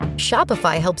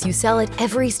Shopify helps you sell at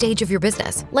every stage of your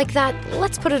business. Like that,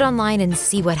 let's put it online and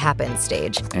see what happens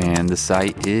stage. And the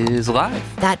site is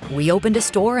live. That we opened a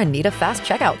store and need a fast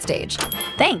checkout stage.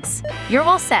 Thanks. You're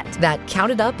all set. That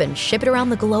count it up and ship it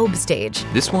around the globe stage.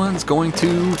 This one's going to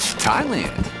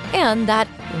Thailand. And that,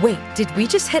 wait, did we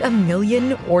just hit 1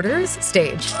 million orders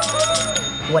stage?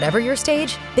 Whatever your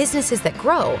stage, businesses that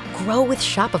grow with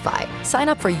Shopify. Sign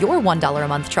up for your $1 a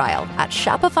month trial at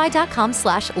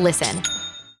shopify.com/listen.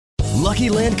 Lucky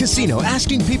Land Casino,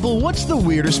 asking people, what's the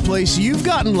weirdest place you've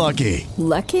gotten lucky?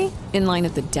 Lucky? In line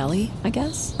at the deli, I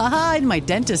guess? Aha, in my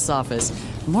dentist's office.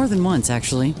 More than once,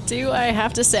 actually. Do I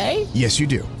have to say? Yes, you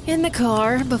do. In the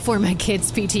car before my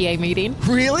kids' PTA meeting.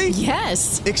 Really?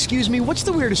 Yes. Excuse me, what's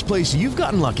the weirdest place you've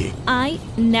gotten lucky? I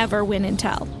never win and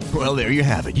tell. Well, there you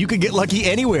have it. You can get lucky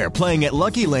anywhere, playing at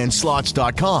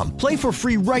LuckyLandSlots.com. Play for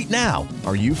free right now.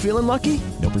 Are you feeling lucky?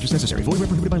 No purchase necessary. Void where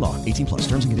prohibited by law. 18 plus.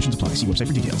 Terms and conditions apply. See website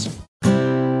for details.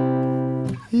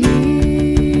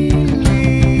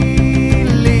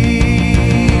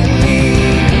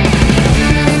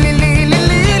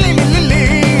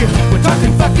 We're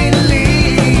talking fucking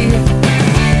Lee.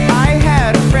 I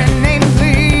had a friend named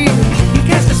Lee. He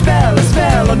cast a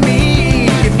spell on me.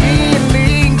 And me and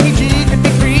Lee in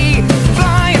KG-53,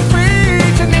 flying free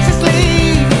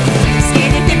tenaciously,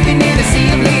 skinny dipping in a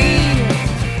sea of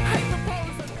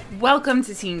Lee. Welcome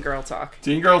to Teen Girl Talk.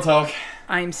 Teen Girl Talk.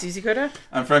 I'm Susie Coda.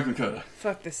 I'm Franklin Coda.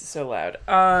 Fuck, this is so loud.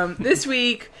 This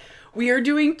week, we are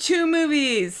doing 2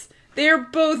 movies. They are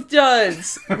both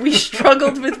duds. We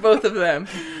struggled with both of them.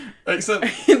 Except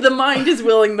the mind is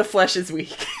willing, the flesh is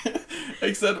weak.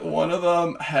 Except one of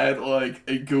them had like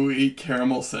a gooey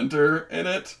caramel center in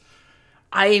it.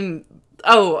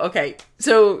 Oh, okay.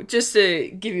 So, just to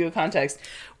give you a context,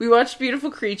 we watched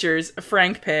Beautiful Creatures, a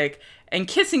Frank pick, and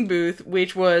Kissing Booth,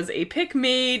 which was a pick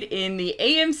made in the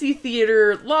AMC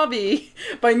Theater lobby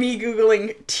by me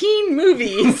Googling teen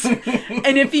movies,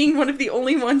 and it being one of the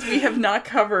only ones we have not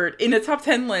covered in a top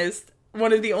 10 list,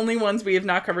 one of the only ones we have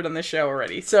not covered on the show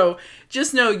already. So,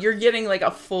 just know you're getting like a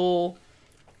full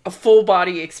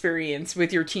body experience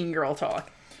with your Teen Girl Talk.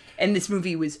 And this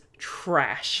movie was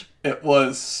trash. It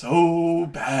was so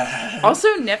bad.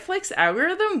 Also, Netflix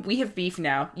algorithm, we have beef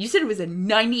now. You said it was a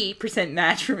 98%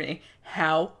 match for me.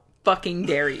 How fucking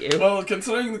dare you? Well,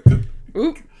 considering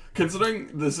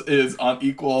this is on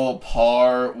equal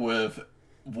par with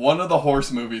one of the horse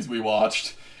movies we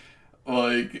watched,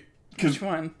 like... Which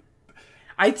one?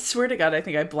 I swear to God, I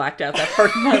think I blacked out that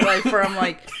part of my life where I'm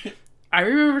like, I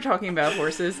remember talking about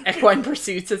horses, equine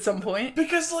pursuits at some point.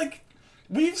 Because, like...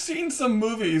 We've seen some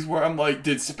movies where I'm like,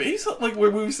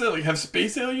 where we said, like, have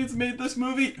space aliens made this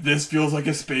movie? This feels like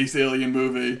a space alien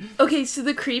movie. Okay, so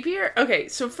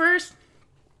so first,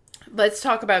 let's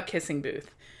talk about Kissing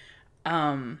Booth.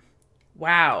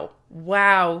 Wow,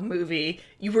 movie.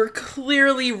 You were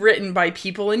clearly written by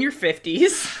people in your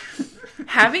 50s.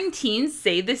 Having teens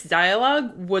say this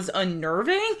dialogue was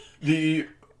unnerving. The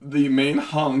main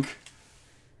hunk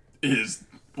is...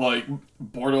 like,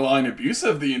 borderline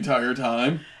abusive the entire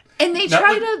time. And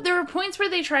there were points where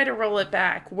they try to roll it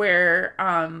back, where,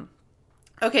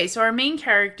 okay, so our main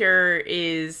character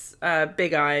is,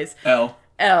 Big Eyes. Elle,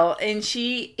 and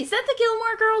is that the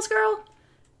Gilmore Girls girl?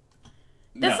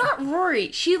 That's not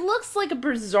Rory. She looks like a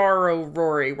bizarro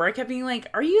Rory, where I kept being like,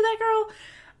 are you that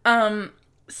girl?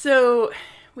 So,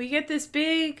 we get this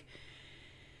big...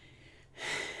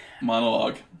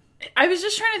 monologue. I was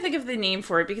just trying to think of the name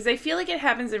for it because I feel like it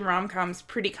happens in rom-coms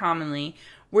pretty commonly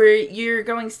where you're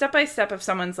going step by step of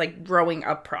someone's like growing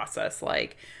up process.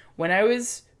 Like when I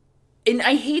was, and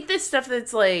I hate this stuff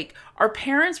that's like our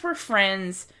parents were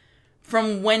friends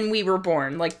from when we were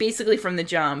born, like basically from the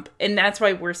jump. And that's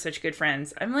why we're such good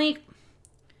friends. I'm like,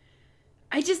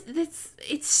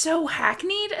 it's so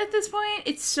hackneyed at this point.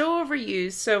 It's so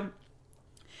overused. So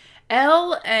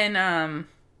Elle and, I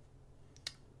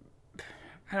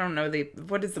don't know,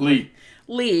 what is the...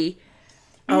 Lee.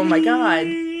 Oh my God.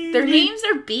 Their names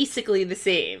are basically the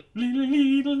same.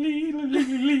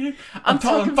 I'm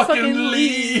talking fucking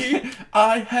Lee.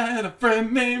 I had a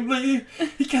friend named Lee.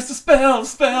 He cast a spell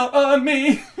on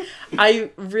me.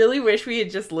 I really wish we had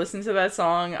just listened to that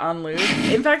song on loop.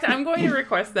 In fact, I'm going to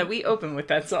request that we open with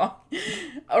that song.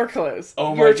 Or close.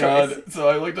 Oh my God. So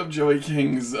I looked up Joey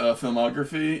King's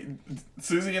filmography.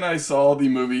 Susie and I saw the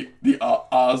movie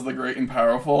Oz the Great and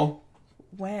Powerful.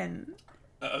 When?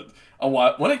 A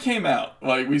while. When it came out.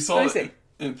 Like, we saw it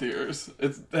in theaters.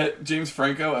 It's that James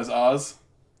Franco as Oz.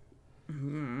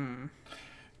 Mm.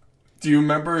 Do you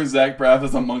remember Zach Braff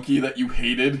as a monkey that you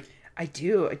hated? I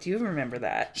do remember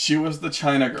that. She was the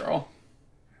China girl.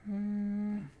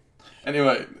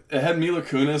 Anyway, it had Mila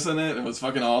Kunis in it. It was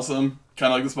fucking awesome.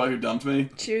 Kind of like The Spy Who Dumped Me.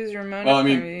 She was Ramona. Well, I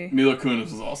mean, Mila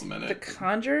Kunis was awesome in it. The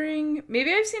Conjuring?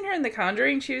 Maybe I've seen her in The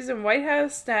Conjuring. She was in White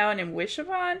House Down and Wish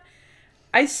Upon.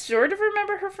 I sort of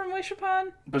remember her from Wish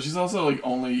Upon. But she's also, like,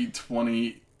 only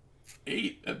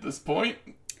 28 at this point.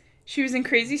 She was in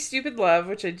Crazy Stupid Love,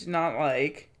 which I did not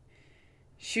like.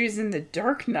 She was in The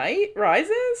Dark Knight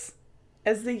Rises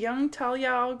as the young Talia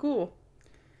al Ghul.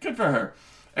 Good for her.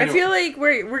 I Anyway. feel like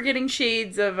we're getting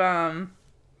shades of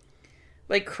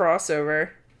like crossover.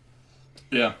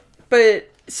 Yeah. But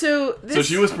so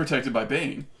she was protected by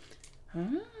Bane.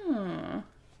 Oh.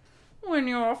 When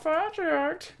you're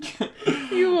fattered,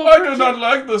 you will I do not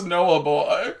like this Noah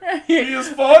boy. He is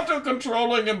far too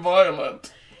controlling and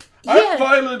violent. Yeah. I'm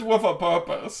violent with a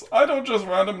purpose. I don't just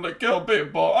randomly kill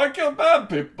people. I kill bad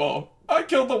people. I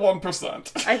kill the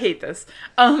 1%. I hate this.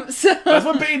 So That's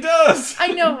what Bane does.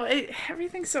 I know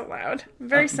everything's so loud. I'm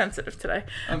very sensitive today.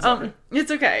 I'm sorry. It's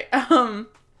okay.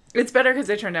 It's better because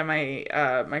I turned down my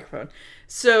microphone.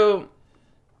 So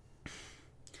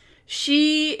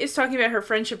she is talking about her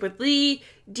friendship with Lee,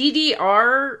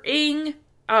 DDR-ing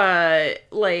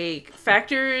like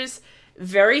factors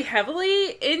very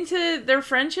heavily into their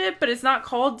friendship, but it's not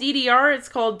called DDR. It's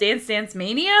called Dance Dance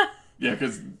Mania. Yeah,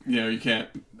 because, you can't...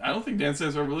 I don't think Dance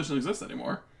Dance Revolution exists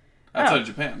anymore. Outside of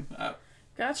Japan.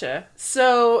 Gotcha.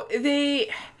 So they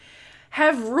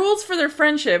have rules for their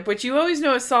friendship, which you always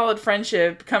know a solid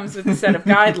friendship comes with a set of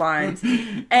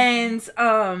guidelines. And,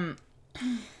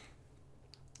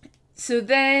 so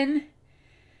then...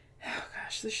 Oh,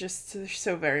 gosh, there's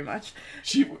so very much.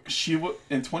 She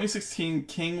in 2016,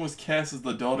 King was cast as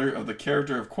the daughter of the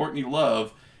character of Courtney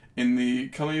Love in the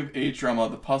coming-of-age drama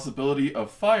The Possibility of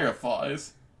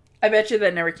Fireflies. I bet you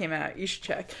that never came out. You should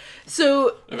check.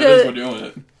 So If it is, we're doing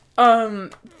it.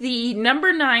 The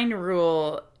number 9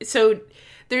 rule. So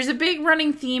there's a big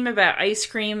running theme about ice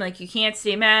cream. Like, you can't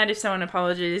stay mad if someone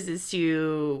apologizes to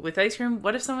you with ice cream.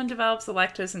 What if someone develops a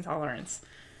lactose intolerance?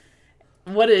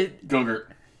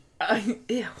 Go-gurt.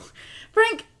 Ew.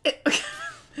 Frank,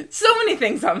 so many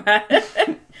things on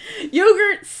that.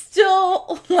 Yogurt,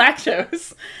 still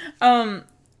lactose.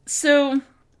 So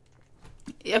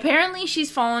apparently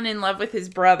she's fallen in love with his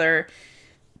brother,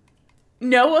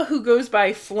 Noah, who goes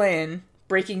by Flynn,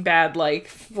 Breaking Bad like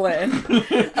Flynn.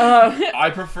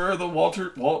 I prefer the Walt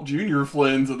Jr.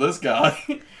 Flynn to this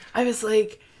guy. I was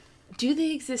like, do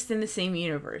they exist in the same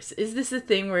universe? Is this a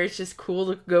thing where it's just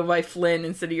cool to go by Flynn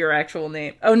instead of your actual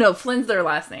name? Oh no, Flynn's their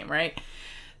last name, right?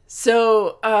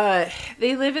 So,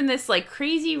 they live in this, like,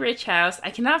 crazy rich house. I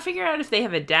cannot figure out if they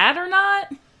have a dad or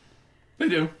not. They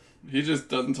do. He just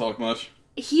doesn't talk much.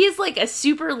 He is, like, a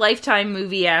super Lifetime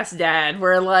movie-ass dad,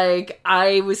 where, like,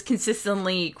 I was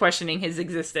consistently questioning his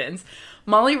existence.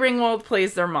 Molly Ringwald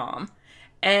plays their mom.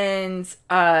 And,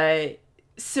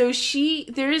 so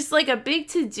there's, like, a big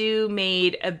to-do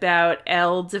made about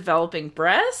Elle developing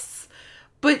breasts,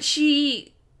 but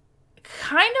she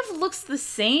kind of looks the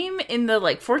same in the,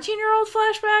 like, 14-year-old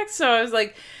flashback. So I was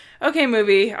like, okay,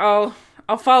 movie, I'll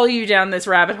follow you down this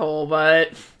rabbit hole,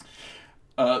 but...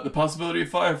 The Possibility of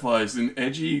Fireflies, an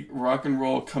edgy rock and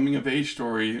roll coming-of-age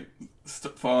story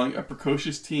following a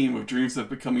precocious teen with dreams of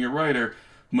becoming a writer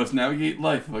who must navigate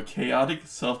life with a chaotic,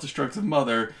 self-destructive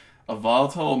mother, a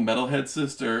volatile metalhead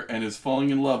sister, and is falling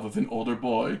in love with an older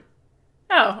boy.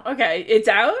 Oh, okay. It's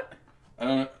out? I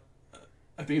don't know.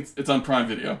 I think it's on Prime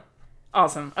Video.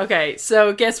 Awesome. Okay,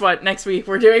 so guess what? Next week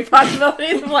we're doing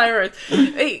Possibilities of Life.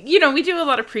 You know, we do a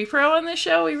lot of pre-pro on this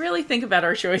show. We really think about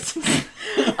our choices.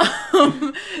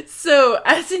 So,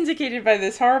 as indicated by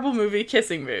this horrible movie,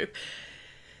 Kissing Booth.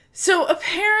 So,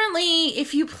 apparently,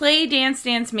 if you play Dance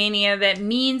Dance Mania, that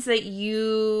means that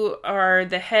you are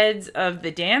the heads of the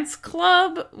dance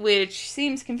club, which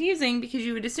seems confusing because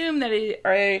you would assume that it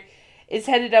is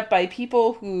headed up by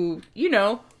people who, you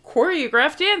know,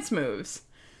 choreograph dance moves.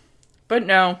 But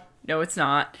no, it's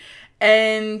not.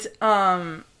 And,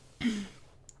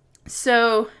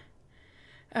 so,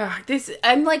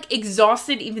 I'm, like,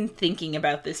 exhausted even thinking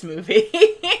about this movie.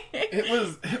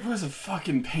 It was a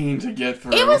fucking pain to get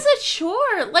through. It was a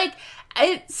chore. Like,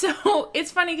 so,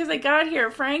 it's funny because I got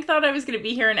here, Frank thought I was going to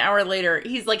be here an hour later.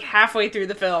 He's, like, halfway through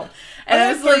the film. And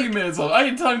I was 30 minutes old. I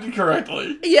had timed it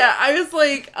correctly. Yeah, I was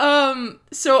like,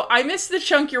 so I missed the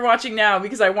chunk you're watching now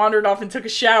because I wandered off and took a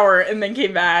shower and then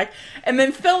came back. And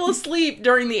then fell asleep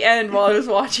during the end while I was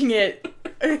watching it,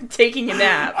 taking a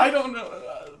nap. I don't know.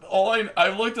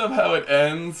 I looked up how it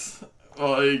ends,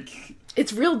 like...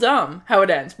 It's real dumb how it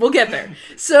ends. We'll get there.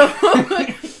 So,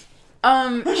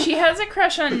 she has a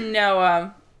crush on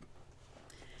Noah.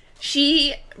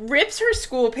 She rips her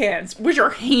school pants, which are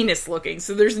heinous looking,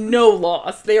 so there's no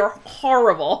loss. They are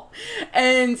horrible.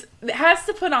 And has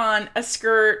to put on a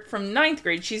skirt from 9th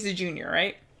grade. She's a junior,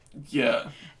 right? Yeah.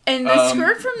 And the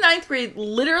skirt from 9th grade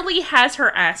literally has her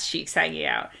ass cheeks hanging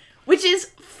out, which is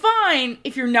fine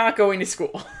if you're not going to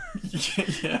school.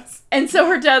 Yes. And so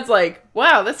her dad's like,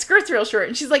 wow, that skirt's real short.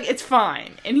 And she's like, it's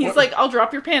fine. And he's like, I'll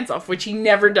drop your pants off, which he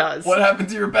never does. What happened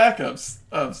to your backups?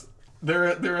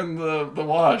 They're in the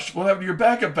wash. What happened to your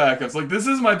backups? Like, this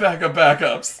is my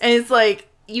backups. And it's like,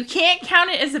 you can't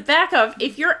count it as a backup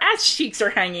if your ass cheeks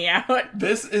are hanging out.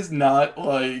 This is not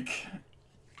like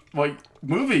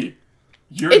movie.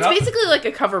 It's basically like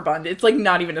a cover bund. It's like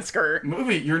not even a skirt.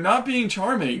 Movie, you're not being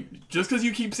charming. Just because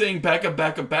you keep saying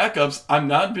backups, I'm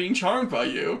not being charmed by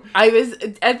you.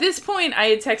 At this point, I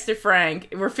had texted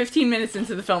Frank. We're 15 minutes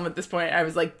into the film at this point. I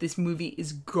was like, this movie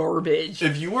is garbage.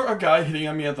 If you were a guy hitting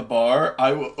on me at the bar,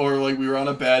 or like we were on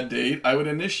a bad date, I would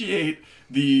initiate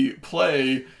the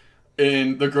play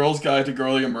in The Girl's Guide to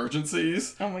Girly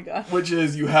Emergencies. Oh my god. Which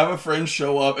is, you have a friend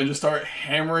show up and just start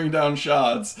hammering down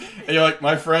shots. And you're like,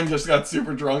 my friend just got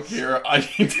super drunk here. I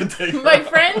need to take her My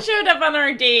friend showed up on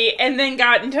our date and then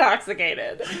got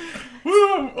intoxicated.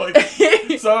 Woo! Like,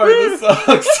 sorry, this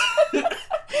sucks.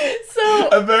 So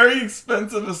a very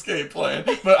expensive escape plan.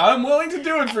 But I'm willing to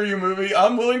do it for you, movie.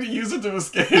 I'm willing to use it to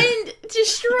escape. And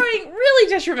destroying, really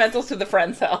detrimental to the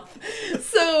friend's health.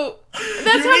 So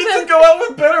that's you need to go out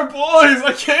with better boys.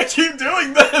 I can't keep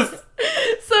doing this.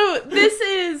 So this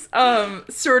is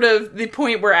sort of the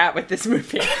point we're at with this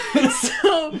movie.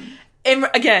 So, and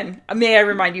again, may I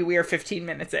remind you, we are 15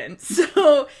 minutes in.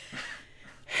 So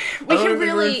we can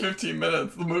really 15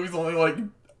 minutes. The movie's only like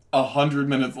 100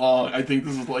 minutes long. I think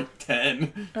this is like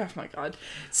 10. Oh my god.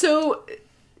 So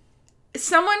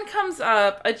someone comes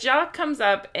up, a jock comes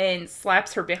up and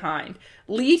slaps her behind.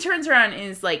 Lee turns around and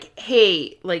is like,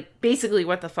 hey, like, basically,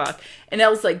 what the fuck? And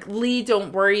Elle's like, Lee,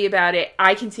 don't worry about it.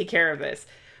 I can take care of this.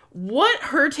 What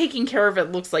her taking care of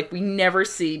it looks like, we never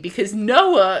see, because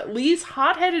Noah, Lee's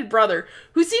hot-headed brother,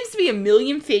 who seems to be a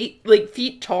million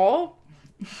feet tall,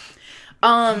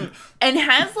 and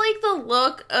has, like, the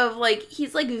look of, like,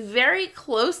 he's, like, very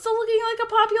close to looking like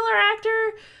a popular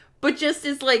actor, but just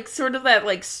is, like, sort of that,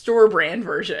 like, store brand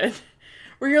version.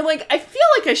 Where you're like, I feel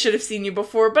like I should have seen you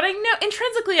before, but I know,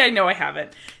 intrinsically, I know I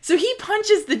haven't. So he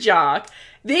punches the jock.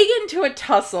 They get into a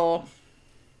tussle.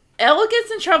 Elle gets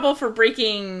in trouble for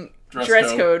breaking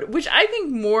dress code, which I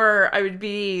think more, I would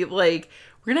be like,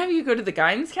 we're going to have you go to the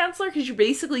guidance counselor because you're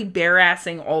basically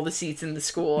bare-assing all the seats in the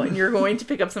school and you're going to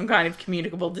pick up some kind of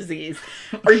communicable disease.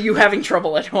 Are you having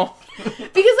trouble at home?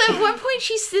 Because at one point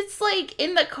she sits, like,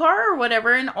 in the car or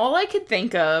whatever, and all I could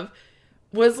think of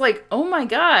was like, oh my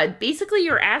god, basically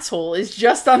your asshole is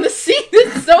just on the seat.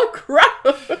 It's so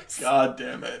gross. God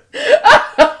damn it.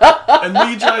 And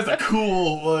Lee drives a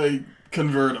cool, like,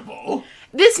 convertible.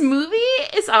 This movie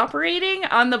is operating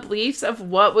on the beliefs of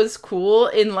what was cool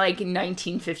in, like,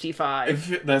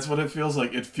 1955. That's what it feels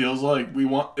like. It feels like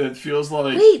it feels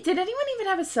like... Wait, did anyone even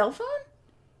have a cell phone?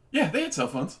 Yeah, they had cell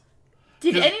phones.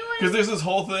 Did anyone? Because there's this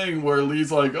whole thing where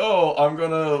Lee's like, oh, I'm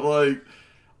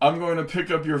going to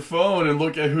pick up your phone and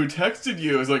look at who texted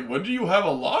you. It's like, when do you have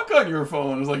a lock on your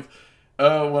phone? It's like,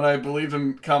 when I believed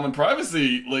in common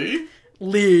privacy,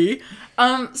 Lee.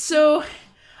 So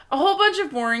a whole bunch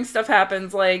of boring stuff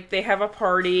happens. Like, they have a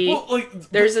party. Well,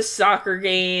 like, there's a soccer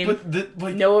game.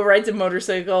 But Noah rides a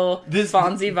motorcycle.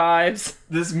 Fonzie vibes.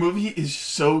 This movie is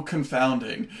so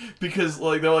confounding because,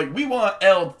 like, they're like, we want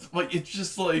Elle. Like, it's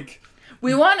just like,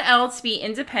 we want Elle to be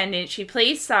independent. She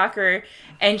plays soccer,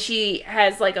 and she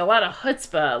has, like, a lot of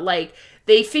chutzpah. Like,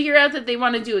 they figure out that they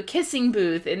want to do a kissing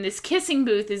booth, and this kissing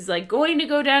booth is, like, going to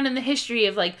go down in the history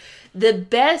of, like, the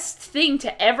best thing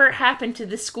to ever happen to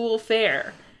the school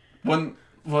fair. Elle,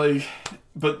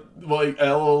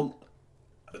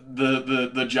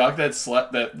 the jock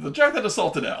that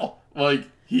assaulted Elle, like,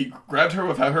 he grabbed her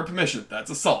without her permission. That's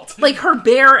assault. Like, her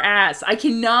bare ass. I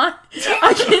cannot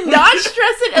stress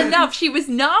it enough. She was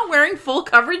not wearing full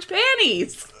coverage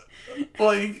panties.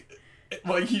 Like,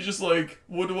 he's just like,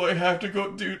 what do I have to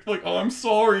go do? Like, oh, I'm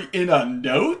sorry, in a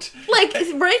note? Like,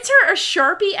 writes her a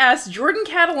Sharpie-ass Jordan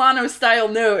Catalano style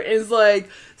note, is like,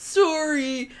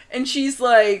 sorry, and she's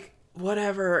like,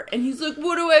 whatever. And he's like,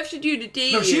 what do I have to do to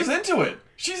date you? No, she's into it.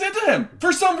 She's into him,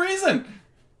 for some reason.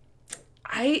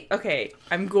 He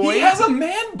has a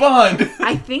man bun.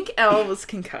 I think Elle was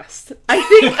concussed. So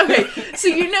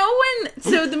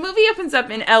the movie opens up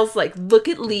and Elle's like, look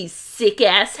at Lee's sick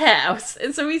ass house.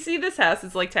 And so we see this house,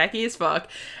 it's like tacky as fuck,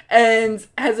 and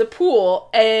has a pool,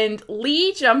 and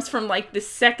Lee jumps from like the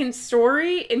second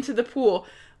story into the pool.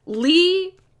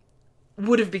 Lee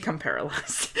would have become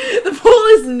paralyzed. The pool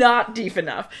is not deep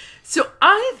enough. So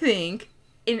I think,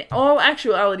 in all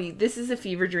actuality, this is a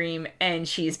fever dream and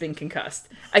she's been concussed.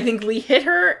 I think Lee hit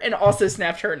her and also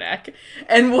snapped her neck.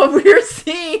 And what we're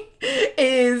seeing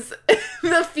is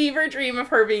the fever dream of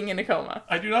her being in a coma.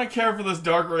 I do not care for this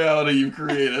dark reality you've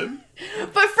created.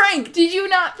 But Frank, did you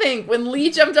not think when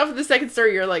Lee jumped off of the second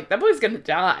story, you're like, that boy's gonna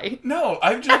die? No,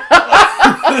 I've just...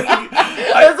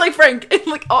 I was like, Frank,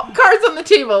 like, cards on the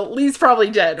table, Lee's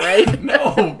probably dead, right?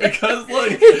 No, because,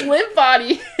 like... his limp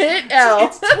body hit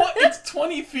L. It's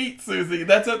 20 feet, Susie.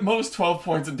 That's at most 12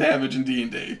 points of damage in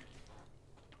D&D.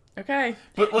 Okay.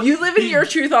 But like, you live in your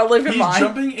truth, I'll live in mine. He's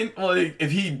jumping in, like,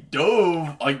 if he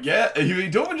dove, if he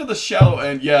dove into the shallow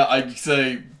end, yeah, I'd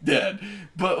say dead.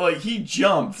 But, like, he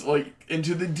jumped, like,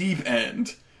 into the deep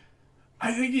end.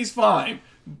 I think he's fine.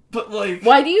 But, like...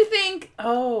 Why do you think...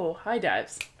 Oh, high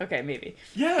dives. Okay, maybe.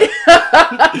 Yeah.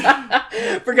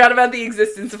 Forgot about the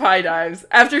existence of high dives.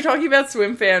 After talking about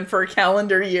Swim Fan for a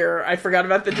calendar year, I forgot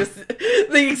about the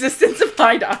existence of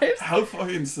high dives. How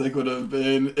fucking sick would it have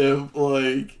been if,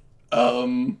 like,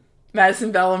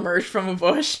 Madison Bell emerged from a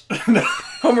bush?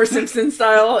 Homer Simpson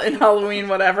style in Halloween,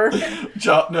 whatever.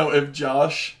 If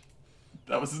Josh...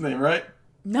 That was his name, right?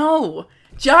 No.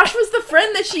 Josh was the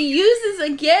friend that she uses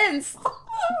against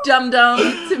Dum Dum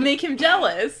to make him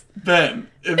jealous. Ben.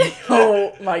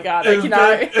 Oh my god, I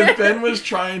cannot. If Ben was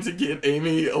trying to get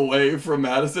Amy away from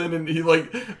Madison and he,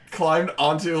 like, climbed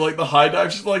onto, like, the high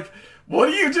dive, she's like, what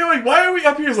are you doing? Why are we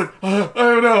up here? He's like, I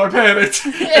don't know, I panicked.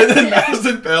 And then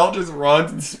Madison Bell just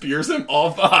runs and spears him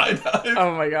off the high dive.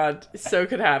 Oh my god, so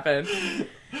could happen.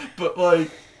 But, like,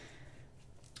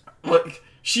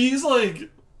 she's, like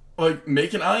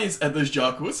making eyes at this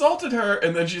jock who assaulted her,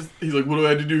 and then he's like, what do I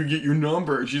have to do to get your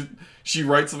number? She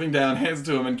writes something down, hands it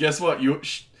to him, and guess what?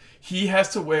 He has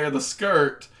to wear the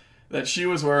skirt that she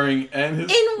was wearing, and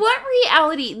his... In what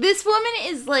reality? This woman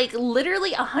is, like,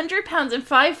 literally 100 pounds and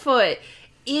 5 foot,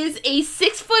 is a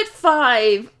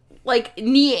 6'5", like,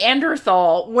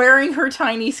 Neanderthal wearing her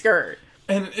tiny skirt.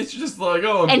 And it's just like,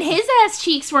 oh... And his ass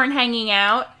cheeks weren't hanging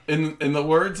out. In the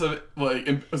words of, like...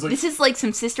 It was like, this is like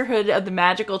some Sisterhood of the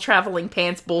Magical Traveling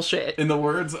Pants bullshit. In the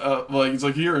words of, like, it's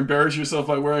like, here, embarrass yourself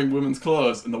by wearing women's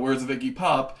clothes. In the words of Iggy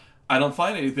Pop, I don't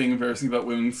find anything embarrassing about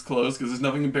women's clothes because there's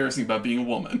nothing embarrassing about being a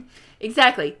woman.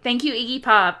 Exactly. Thank you, Iggy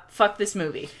Pop. Fuck this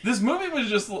movie. This movie was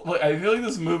just, like, I feel like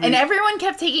this movie... And everyone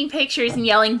kept taking pictures and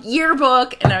yelling,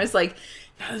 yearbook, and I was like...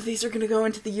 None of these are gonna go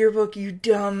into the yearbook, you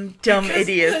dumb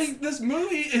idiots. Like, this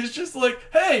movie is just like,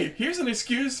 hey, here's an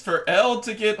excuse for Elle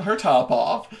to get her top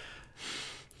off.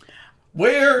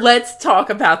 Let's talk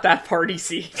about that party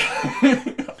scene.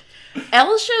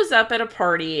 Elle shows up at a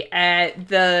party at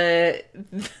the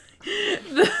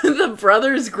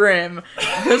Brothers Grimm.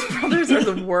 Those brothers are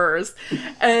the worst.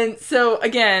 And so,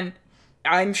 again,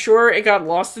 I'm sure it got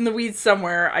lost in the weeds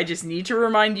somewhere. I just need to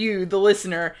remind you, the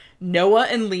listener, Noah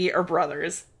and Lee are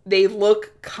brothers. They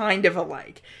look kind of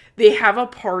alike. They have a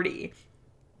party.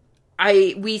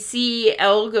 We see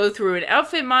Elle go through an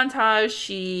outfit montage.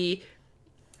 She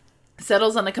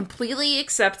settles on a completely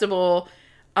acceptable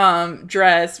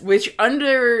dress, which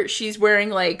under she's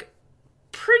wearing, like,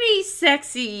 pretty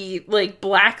sexy, like,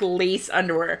 black lace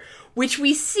underwear, which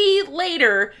we see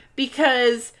later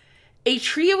because... a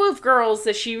trio of girls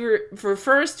that she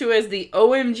refers to as the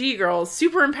OMG girls,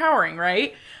 super empowering,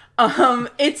 right?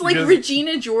 It's like because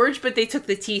Regina George, but they took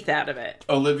the teeth out of it.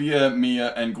 Olivia,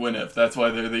 Mia, and Gwyneth. That's why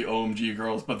they're the OMG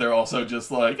girls, but they're also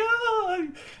just like,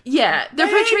 yeah, they're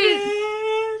portraying.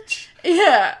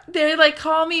 Yeah, they're like,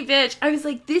 call me bitch. I was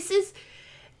like,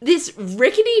 this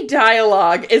rickety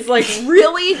dialogue is, like,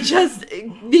 really just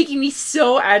making me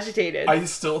so agitated. I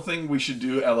still think we should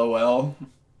do LOL.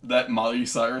 That Miley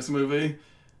Cyrus movie,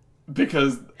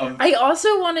 because I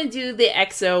also want to do the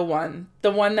EXO one, the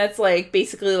one that's like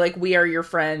basically like We Are Your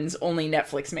Friends, only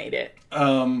Netflix made it.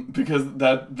 Because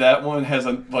that one has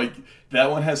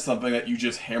something that you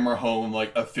just hammer home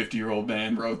like a 50-year-old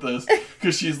man wrote this,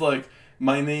 because she's like,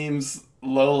 my name's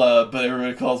Lola, but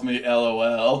everybody calls me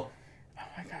LOL. Oh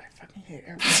my god, I fucking hate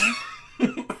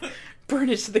everyone. Burn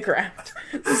it to the ground.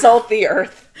 Salt the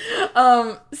earth.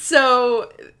 So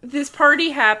this party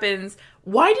happens.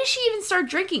 Why does she even start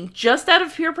drinking? Just out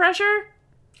of peer pressure?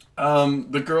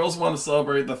 The girls want to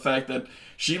celebrate the fact that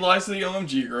she lies to the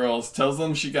OMG girls, tells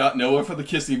them she got Noah for the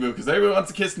kissing booth, because everyone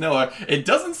wants to kiss Noah. It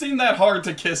doesn't seem that hard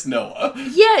to kiss Noah.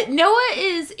 Yeah, Noah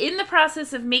is in the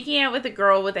process of making out with a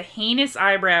girl with a heinous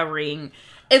eyebrow ring.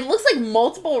 It looks like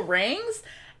multiple rings,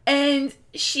 and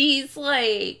she's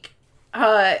like...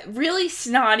 really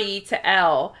snotty to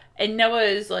Elle, and Noah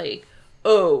is like,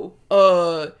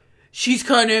 she's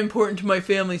kind of important to my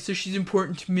family, so she's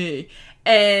important to me.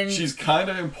 And she's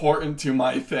kind of important to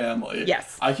my family.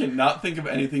 Yes. I cannot think of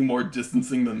anything more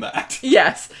distancing than that.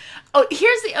 Yes. Oh,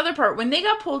 here's the other part. When they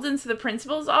got pulled into the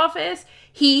principal's office,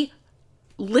 he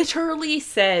literally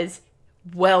says,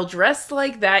 well, dressed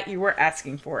like that, you were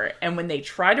asking for it. And when they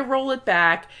try to roll it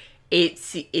back, it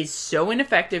is so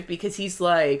ineffective because he's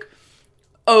like,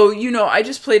 oh, I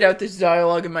just played out this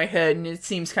dialogue in my head and it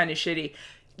seems kind of shitty.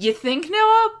 You think,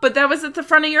 Noah? But that was at the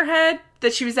front of your head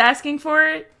that she was asking for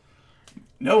it?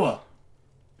 Noah,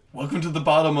 welcome to the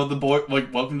bottom of the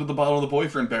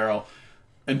boyfriend barrel.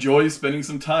 Enjoy spending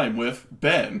some time with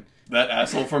Ben, that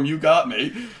asshole from You Got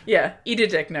Me. Yeah, eat a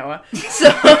dick, Noah. So,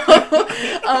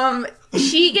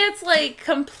 she gets,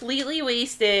 completely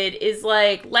wasted, is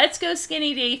like, let's go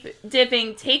skinny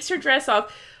dipping, takes her dress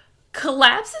off,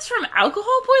 collapses from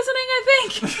alcohol poisoning, I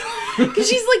think. Because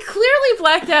she's, clearly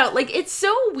blacked out. It's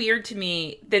so weird to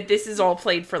me that this is all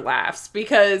played for laughs,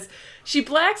 because she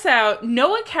blacks out,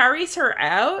 Noah carries her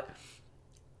out,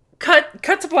 cut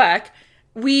to black.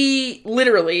 We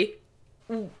literally,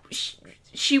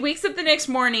 she wakes up the next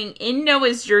morning in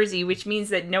Noah's jersey, which means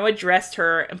that Noah dressed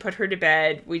her and put her to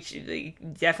bed, which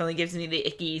definitely gives me the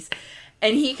ickies.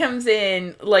 And he comes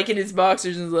in, in his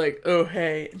boxers and is like, oh,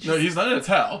 hey. No, he's not in a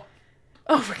towel.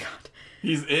 Oh, my God.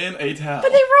 He's in a towel.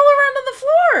 But they roll around on the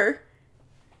floor.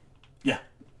 Yeah.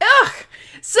 Ugh.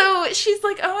 So she's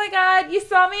like, oh my God, you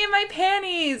saw me in my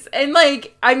panties. And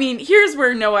here's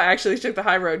where Noah actually took the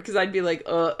high road, because I'd be like,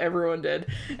 everyone did.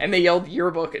 And they yelled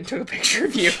yearbook and took a picture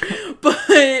of you. But,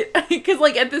 because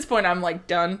at this point, I'm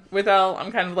done with Elle.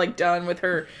 I'm kind of done with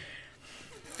her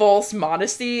false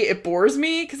modesty. It bores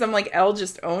me, because I'm Elle,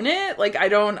 just own it.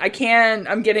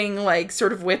 I'm getting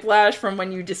sort of whiplash from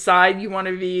when you decide you want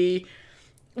to be,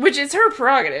 which is her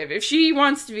prerogative. If she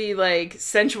wants to be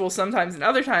sensual sometimes and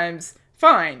other times,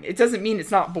 fine. It doesn't mean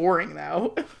it's not boring,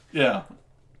 though. Yeah.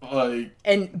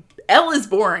 And Elle is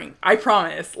boring, I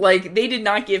promise. They did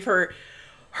not give her...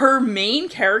 Her main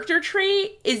character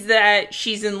trait is that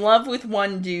she's in love with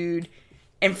one dude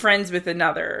and friends with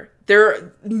another.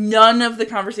 None of the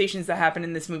conversations that happen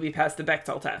in this movie pass the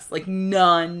Bechdel test.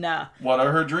 None. What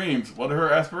are her dreams? What are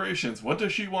her aspirations? What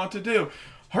does she want to do?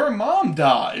 Her mom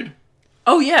died.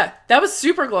 Oh, yeah. That was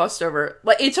super glossed over.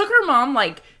 It took her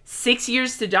mom, 6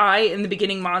 years to die in the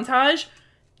beginning montage.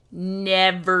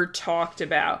 Never talked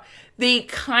about. They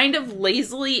kind of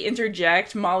lazily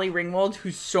interject Molly Ringwald,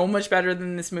 who's so much better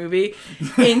than this movie,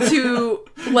 into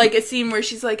a scene where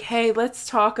she's like, hey, let's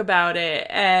talk about it.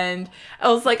 And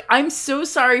I was like, I'm so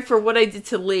sorry for what I did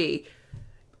to Lee.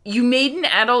 You made an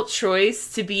adult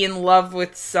choice to be in love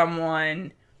with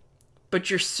someone,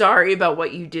 but you're sorry about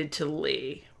what you did to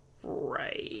Lee.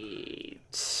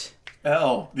 Right.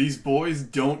 Elle, these boys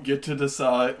don't get to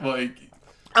decide,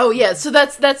 Oh, yeah, so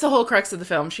that's the whole crux of the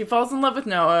film. She falls in love with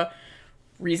Noah,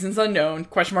 reasons unknown,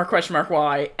 question mark,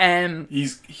 why, and...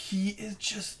 He is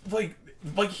just,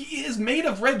 he is made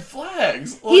of red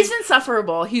flags. He's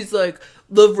insufferable. He's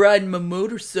love riding my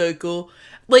motorcycle.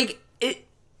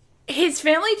 His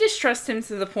family distrusts him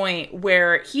to the point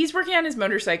where he's working on his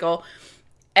motorcycle.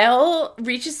 Elle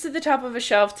reaches to the top of a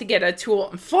shelf to get a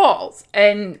tool and falls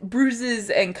and bruises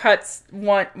and cuts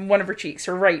one of her cheeks,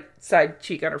 her right side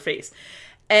cheek on her face.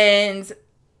 And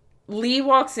Lee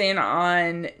walks in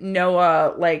on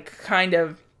Noah, kind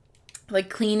of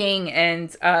cleaning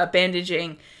and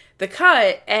bandaging the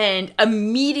cut, and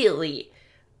immediately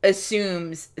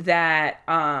assumes that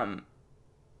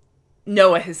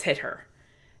Noah has hit her.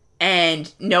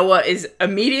 And Noah is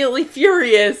immediately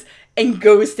furious and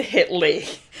goes to hit Lee.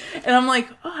 And I'm like,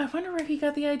 oh, I wonder where he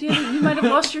got the idea that you might have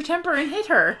lost your temper and hit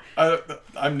her.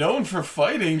 I'm known for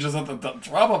fighting just at the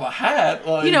drop of a hat.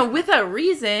 With a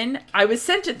reason. I was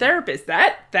sent to therapist.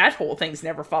 That whole thing's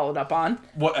never followed up on.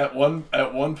 What at one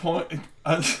point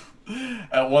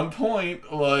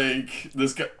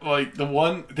this guy,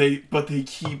 they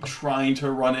keep trying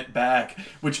to run it back,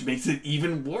 which makes it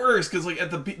even worse. Because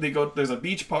there's a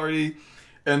beach party,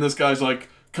 and this guy's like,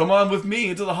 come on with me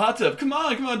into the hot tub. Come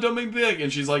on, don't make me big.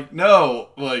 And she's like,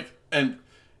 no. And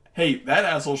hey, that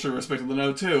asshole should have respected the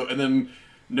no too. And then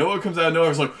Noah comes out of nowhere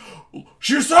and is like,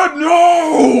 she said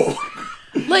no!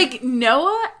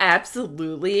 Noah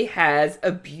absolutely has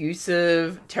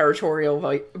abusive,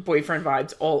 territorial boyfriend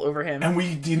vibes all over him. And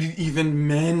we didn't even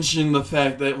mention the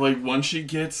fact that, once she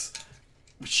gets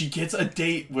a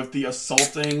date with the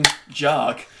assaulting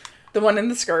jock. The one in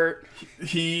the skirt.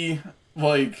 He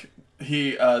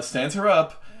stands her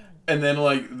up, and then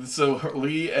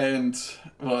Lee and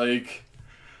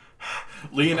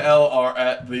Elle are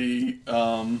at the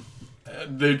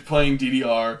they're playing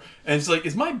DDR, and it's like,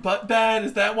 is my butt bad?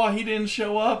 Is that why he didn't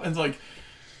show up? And it's like,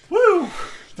 woo!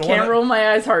 Can't roll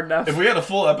my eyes hard enough. If we had a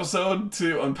full episode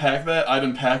to unpack that, I'd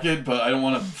unpack it, but I don't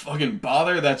want to fucking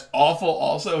bother. That's awful.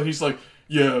 Also, he's like,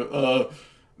 yeah,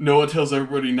 Noah tells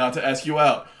everybody not to ask you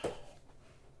out.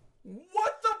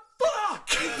 What the fuck?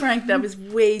 Frank, that was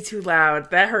way too loud.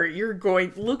 That hurt.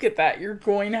 Look at that. You're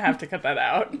going to have to cut that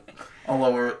out. I'll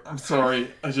lower it. I'm sorry.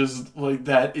 I just, like,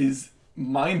 that is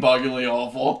mind-bogglingly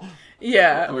awful.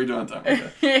 Yeah. Are we doing time?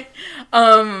 Okay.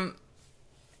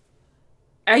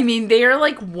 I mean, they are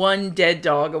like one dead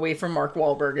dog away from Mark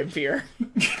Wahlberg in Fear.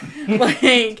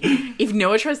 Like, if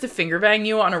Noah tries to finger bang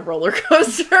you on a roller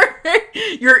coaster,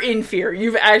 you're in Fear.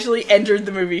 You've actually entered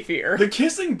the movie Fear. The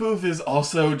kissing booth is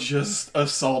also just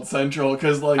Assault Central,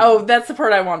 because, like... Oh, that's the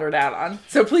part I wandered out on.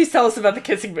 So please tell us about the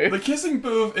kissing booth. The kissing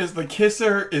booth is the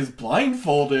kisser is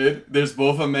blindfolded. There's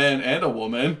both a man and a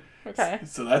woman. Okay.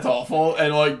 So that's awful.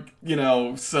 And, like, you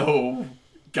know, so...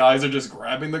 guys are just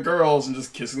grabbing the girls and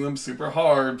just kissing them super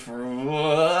hard for...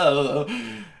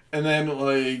 And then,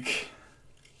 like...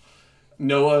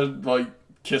 Noah, like,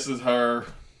 kisses her.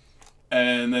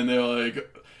 And then they're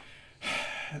like...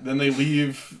 Then they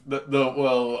leave...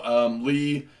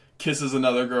 Lee kisses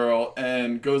another girl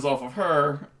and goes off of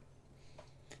her.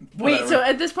 Whatever. Wait, so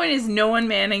at this point is no one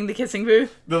manning the kissing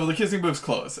booth? The kissing booth's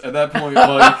closed. At that point,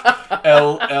 like,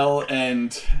 Elle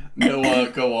and Noah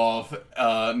go off.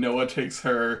 Noah takes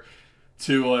her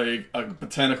to, like, a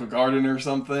botanical garden or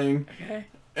something. Okay.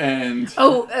 And...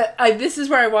 this is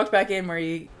where I walked back in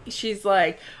where she's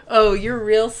like, oh, you're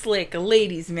real slick, a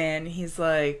ladies' man. She's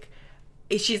like,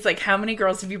 how many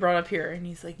girls have you brought up here? And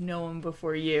he's like, no one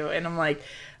before you. And I'm like...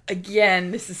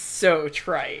 Again, this is so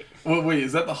trite. Well, wait,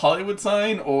 is that the Hollywood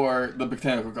sign or the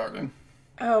Botanical Garden?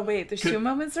 Oh, wait, there's two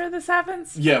moments where this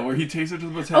happens? Yeah, where he takes her to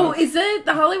the Botanical... Oh, is it?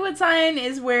 The Hollywood sign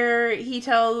is where he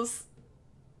tells...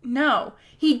 No,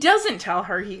 he doesn't tell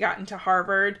her he got into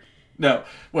Harvard. No,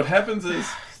 what happens is...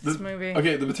 This movie.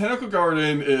 Okay, the Botanical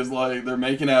Garden is like, they're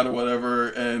making out or whatever,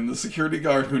 and the security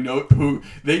guard who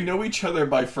they know each other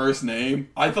by first name.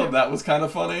 I thought that was kind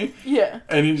of funny. Yeah.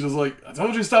 And he's just like, I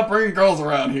told you to stop bringing girls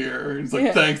around here. And he's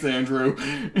like, thanks, Andrew.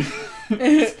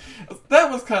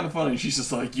 That was kind of funny. She's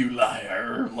just like, you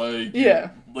liar. Like,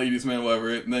 ladies man, whatever.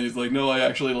 And then he's like, no, I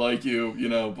actually like you, you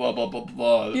know, blah, blah, blah,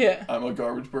 blah. Yeah. I'm a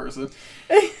garbage person.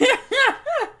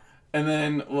 And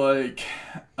then, like,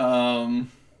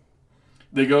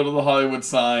 they go to the Hollywood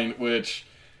sign, which,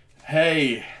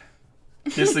 hey,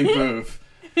 kissing booth,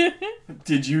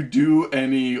 did you do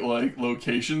any, like,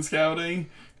 location scouting?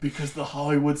 Because the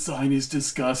Hollywood sign is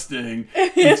disgusting.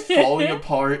 It's falling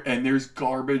apart and there's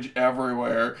garbage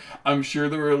everywhere. I'm sure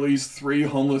there were at least 3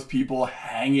 homeless people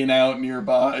hanging out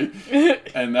nearby.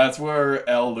 And that's where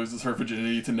Elle loses her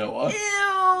virginity to Noah.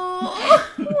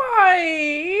 Ew.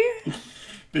 Why?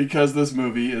 Because this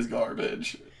movie is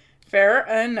garbage. Fair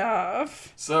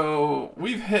enough. So,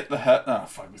 we've hit the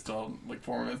we still have like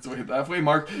 4 minutes. Do we hit the halfway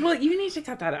mark? Well, you need to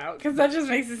cut that out, because that just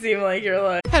makes it seem like you're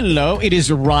like... Hello, it is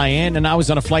Ryan, and I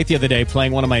was on a flight the other day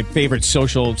playing one of my favorite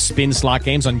social spin slot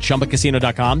games on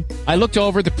ChumbaCasino.com. I looked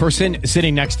over at the person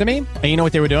sitting next to me, and you know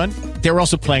what they were doing? They were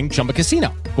also playing Chumba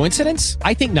Casino. Coincidence?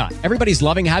 I think not. Everybody's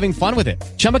loving having fun with it.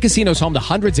 Chumba Casino is home to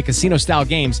hundreds of casino-style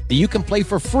games that you can play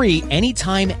for free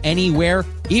anytime, anywhere,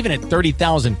 even at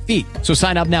 30,000 feet. So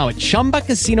sign up now at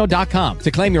ChumbaCasino.com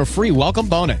to claim your free welcome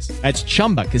bonus. That's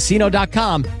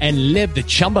ChumbaCasino.com and live the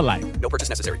Chumba life. No purchase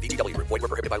necessary. VGW. Void where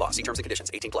prohibited by law. See terms and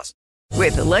conditions. 18+.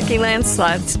 With the Lucky Land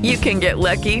Slots, you can get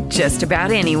lucky just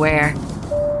about anywhere.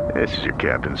 This is your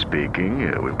captain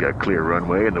speaking. We've got clear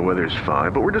runway and the weather's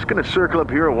fine, but we're just going to circle up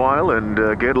here a while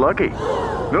and get lucky.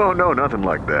 No, nothing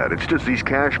like that. It's just these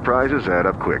cash prizes add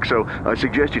up quick. So I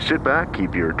suggest you sit back,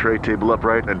 keep your tray table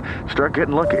upright, and start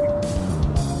getting lucky.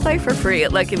 Play for free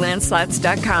at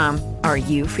LuckyLandSlots.com. Are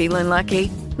you feeling lucky?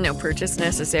 No purchase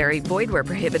necessary. Void where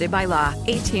prohibited by law.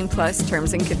 18+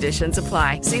 terms and conditions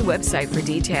apply. See website for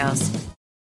details.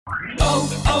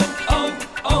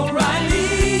 O'Reilly.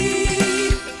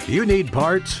 You need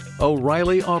parts?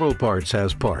 O'Reilly Auto Parts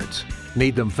has parts.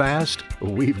 Need them fast?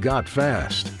 We've got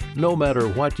fast. No matter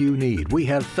what you need, we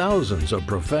have thousands of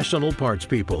professional parts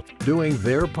people doing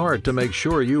their part to make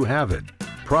sure you have it.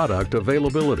 Product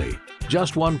availability.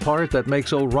 Just one part that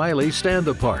makes O'Reilly stand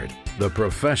apart. The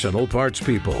professional parts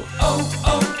people.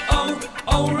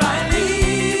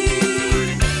 O'Reilly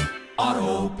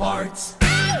Auto Parts.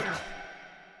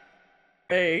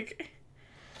 Fake.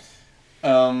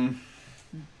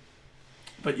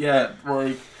 But yeah,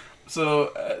 like,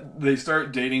 so they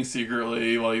start dating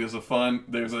secretly. Like,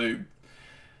 there's a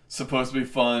supposed to be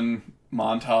fun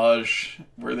montage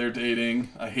where they're dating.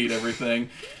 I hate everything.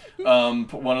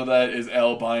 One of that is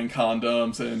Elle buying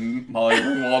condoms, and Molly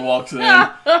Ringwald walks in,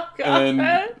 and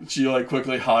then she like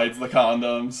quickly hides the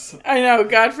condoms. I know,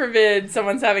 God forbid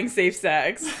someone's having safe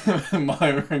sex.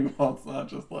 Molly Ringwald's not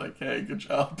just like, hey, good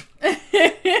job.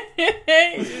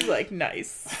 She's like,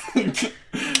 nice.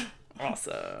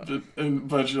 Awesome.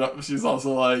 But she's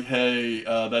also like, hey,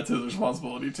 that's his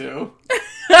responsibility too.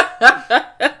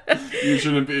 You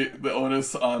shouldn't be, the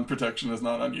onus on protection is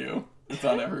not on you. It's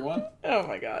on everyone. Oh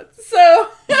my god. So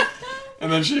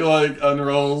and then she like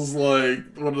unrolls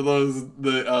like one of those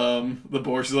the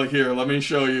board. She's like, here, let me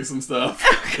show you some stuff.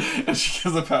 And she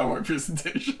gives a PowerPoint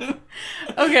presentation.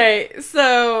 Okay,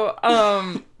 so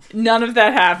none of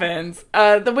that happens.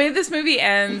 The way this movie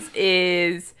ends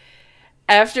is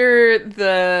after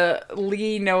the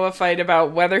Lee Noah fight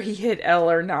about whether he hit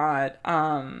Elle or not,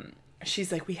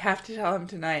 she's like, we have to tell him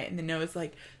tonight. And then Noah's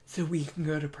like, so we can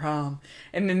go to prom.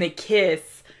 And then they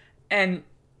kiss. And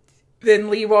then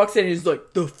Lee walks in and is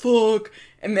like, the fuck?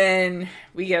 And then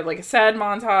we get like a sad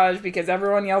montage because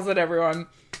everyone yells at everyone.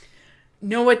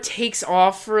 Noah takes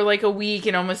off for like a week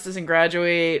and almost doesn't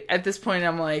graduate. At this point,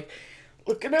 I'm like,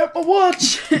 looking at my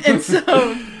watch. And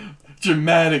so...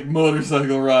 dramatic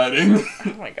motorcycle riding.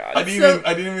 Oh my god! I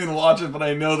didn't even watch it, but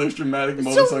I know there's dramatic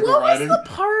motorcycle riding. So what was the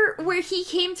part where he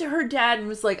came to her dad and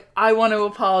was like, "I want to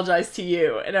apologize to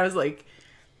you," and I was like,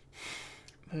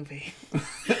 "Movie."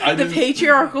 The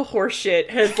patriarchal horseshit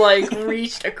has like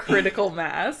reached a critical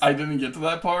mass. I didn't get to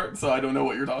that part, so I don't know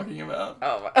what you're talking about.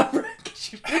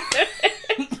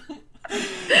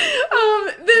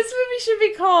 This movie should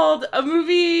be called a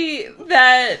movie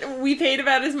that we paid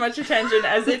about as much attention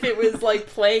as if it was like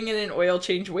playing in an oil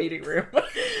change waiting room.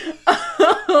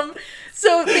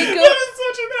 So they go. That is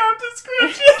such an apt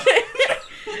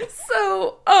description.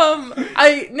 So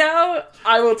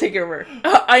I will take over.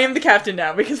 I am the captain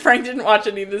now because Frank didn't watch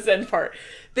any of this end part.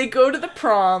 They go to the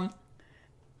prom.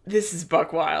 This is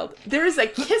buck wild. There is a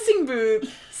kissing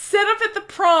booth set up at the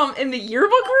prom in the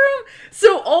yearbook room.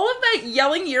 So all of that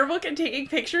yelling yearbook and taking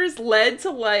pictures led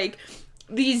to like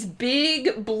these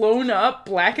big blown up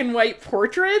black and white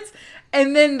portraits.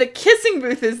 And then the kissing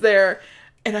booth is there.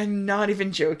 And I'm not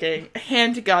even joking.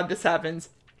 Hand to God this happens.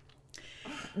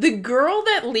 The girl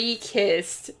that Lee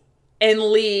kissed and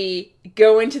Lee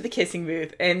go into the kissing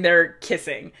booth and they're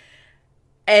kissing.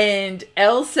 And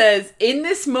Elle says, in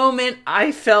this moment,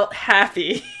 I felt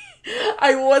happy.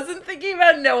 I wasn't thinking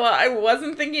about Noah. I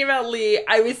wasn't thinking about Lee.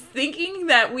 I was thinking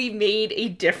that we made a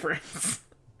difference.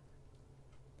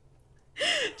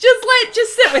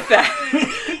 Just sit with that.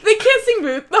 The kissing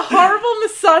booth, the horrible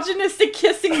misogynistic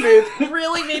kissing booth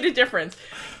really made a difference.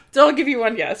 So I'll give you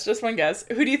one guess, just one guess.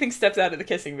 Who do you think steps out of the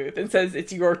kissing booth and says,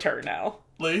 it's your turn now?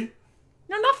 Lee?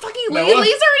 No, not fucking Lee. Noah?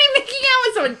 Lee's already making out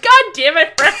with someone. God damn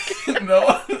it, Frank.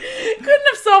 Noah? Couldn't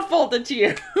have soft-vaulted to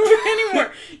you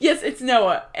anymore. Yes, it's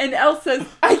Noah. And Elle says,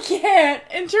 I can't,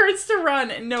 and turns to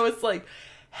run. And Noah's like,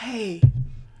 hey.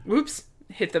 Whoops.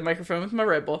 Hit the microphone with my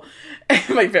Red Bull.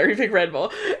 My very big Red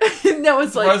Bull. And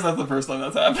Noah's like... Surprised that's the first time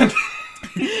that's happened.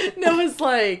 Noah's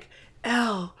like,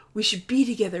 Elle, we should be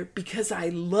together because I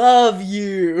love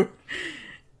you.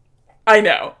 I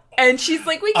know. And she's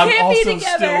like, we can't be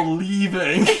together. I'm also still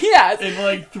leaving. Yes. In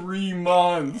like 3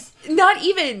 months. Not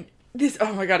even this.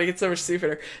 Oh my God, it gets so much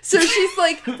stupider. So she's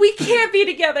like, we can't be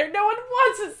together. No one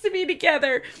wants us to be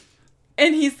together.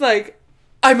 And he's like,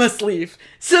 I must leave.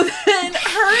 So then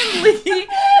her and Lee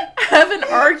have an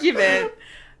argument.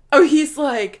 Oh, he's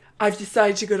like, I've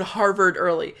decided to go to Harvard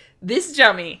early. This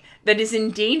dummy that is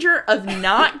in danger of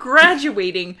not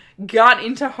graduating got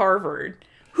into Harvard.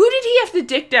 Who did he have to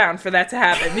dick down for that to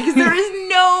happen? Because there is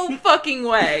no fucking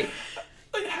way.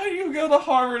 Like, how do you go to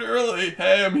Harvard early?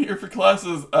 Hey, I'm here for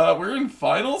classes. We're in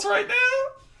finals right now?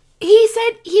 He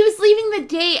said he was leaving the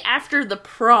day after the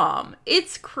prom.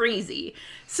 It's crazy.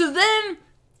 So then...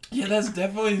 Yeah, that's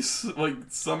definitely, like,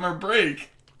 summer break.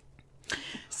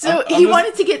 So he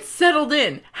wanted to get settled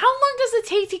in. How long does it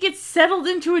take to get settled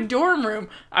into a dorm room?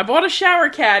 I bought a shower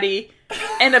caddy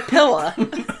and a pillow.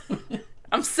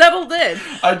 I'm settled in.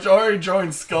 I already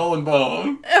joined Skull and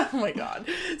Bone. Oh my God.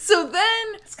 So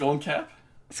then... Skull and Cap?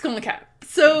 Skull and Cap.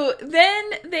 So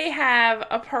then they have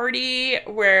a party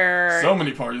where... So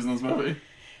many parties in this movie.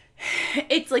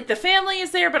 It's like the family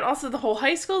is there, but also the whole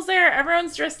high school's there.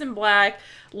 Everyone's dressed in black.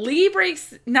 Elle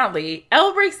breaks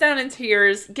down in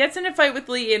tears, gets in a fight with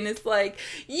Lee, and is like,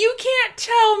 you can't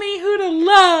tell me who to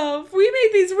love. We made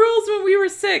these rules when we were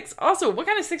 6. Also, what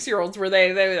kind of 6-year-olds were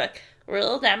they? They were like,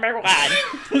 rule number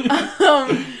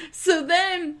 1. So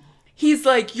then he's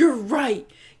like, you're right.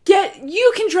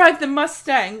 You can drive the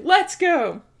Mustang. Let's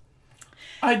go.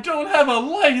 I don't have a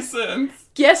license.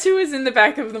 Guess who was in the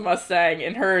back of the Mustang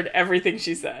and heard everything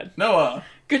she said? Noah.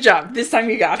 Good job. This time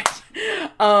you got it.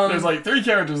 There's like 3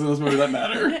 characters in this movie that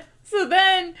matter. So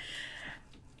then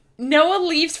Noah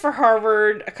leaves for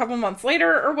Harvard a couple months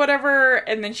later or whatever,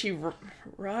 and then she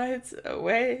rides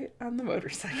away on the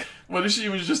motorcycle. What if she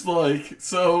was just like,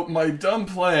 so my dumb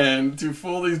plan to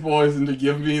fool these boys into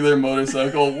giving me their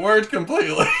motorcycle worked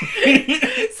completely.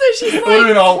 So she's like... It would have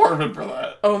been all worth it for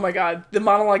that. Oh my god. The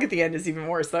monologue at the end is even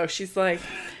worse, though. She's like,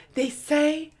 they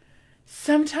say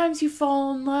sometimes you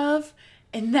fall in love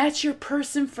and that's your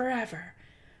person forever.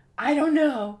 I don't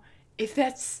know if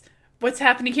that's what's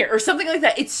happening here. Or something like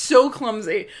that. It's so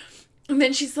clumsy. And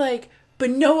then she's like, but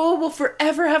Noah will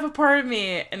forever have a part of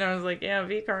me. And I was like, yeah,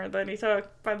 V-car that he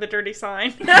took by the dirty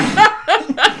sign.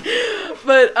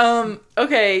 But,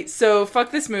 okay, so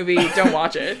fuck this movie. Don't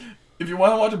watch it. If you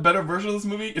want to watch a better version of this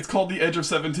movie, it's called The Edge of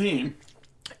 17.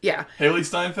 Yeah. Haley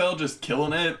Steinfeld just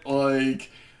killing it.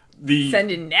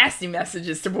 Sending nasty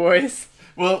messages to boys.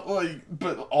 Well,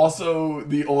 but also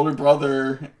the older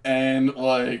brother and,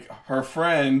 her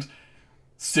friend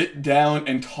sit down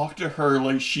and talk to her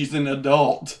like she's an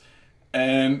adult.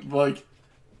 And,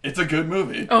 it's a good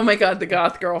movie. Oh my god, the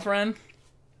goth girlfriend.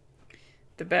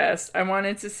 The best. I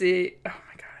wanted to see... Oh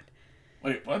my god.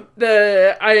 Wait, what?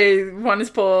 I wanted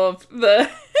to pull up the...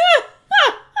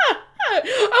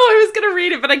 I was gonna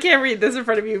read it, but I can't read this in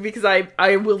front of you because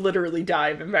I will literally die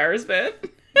of embarrassment.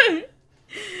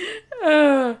 What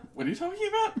are you talking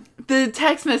about? The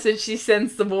text message she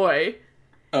sends the boy.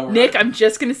 Oh, right. Nick, I'm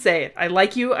just gonna say it. I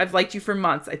like you. I've liked you for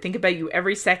months. I think about you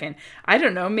every second. I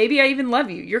don't know. Maybe I even love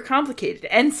you. You're complicated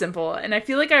and simple, and I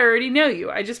feel like I already know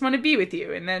you. I just want to be with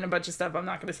you. And then a bunch of stuff I'm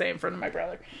not gonna say in front of my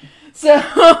brother.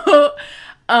 So,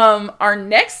 our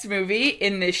next movie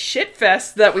in this shit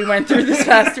fest that we went through this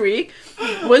past week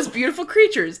was Beautiful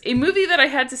Creatures, a movie that I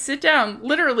had to sit down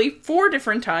literally 4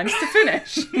 different times to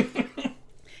finish.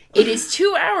 It is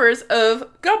 2 hours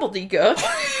of gobbledygook,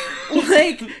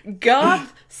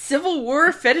 goth, Civil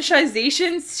War,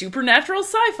 fetishization, supernatural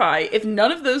sci-fi. If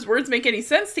none of those words make any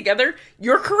sense together,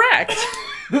 you're correct.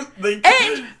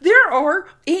 And there are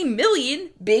a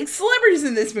million big celebrities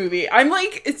in this movie.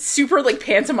 It's super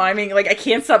pantomiming. I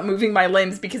can't stop moving my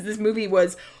limbs because this movie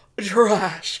was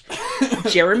trash.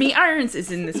 Jeremy Irons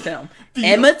is in this film.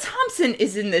 Emma Thompson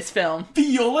is in this film.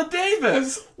 Viola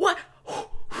Davis. What?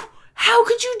 How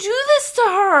could you do this to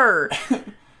her? I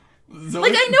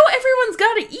know everyone's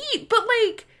gotta eat, but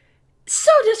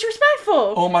so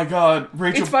disrespectful. Oh my god,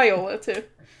 Rachel. It's Viola too.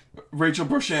 Rachel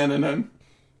Brosnahan.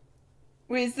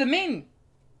 Wait, it's the main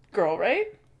girl,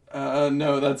 right?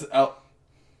 No, that's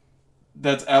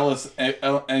Alice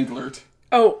Englert.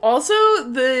 Oh, also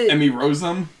the Emmy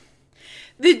Rossum.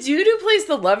 The dude who plays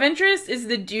the love interest is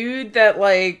the dude that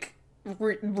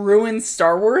ruined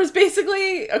Star Wars,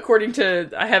 basically, according to,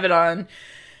 I have it on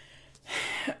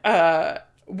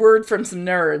word from some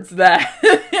nerds that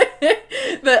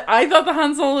that I thought the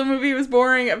Han Solo movie was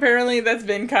boring. Apparently that's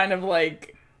been kind of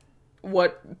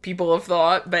what people have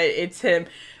thought, but it's him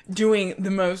doing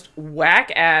the most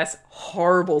whack-ass,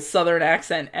 horrible Southern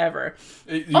accent ever.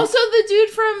 Also, the dude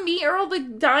from Meet Earl, the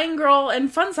Dying Girl,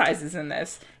 and Fun Size is in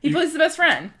this. He plays the best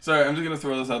friend. Sorry, I'm just going to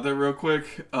throw this out there real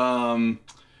quick.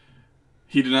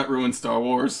 He did not ruin Star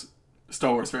Wars.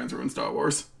 Star Wars fans ruined Star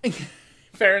Wars.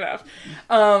 Fair enough.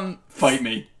 Fight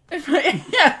me.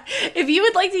 Yeah. If you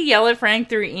would like to yell at Frank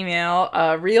through email,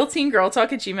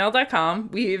 realteengirltalk@gmail.com.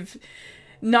 We've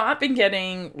not been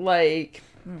getting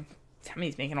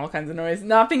Tammy's making all kinds of noise.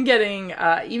 Not been getting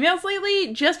emails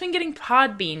lately, just been getting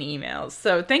Podbean emails.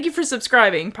 So thank you for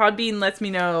subscribing. Podbean lets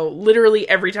me know literally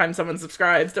every time someone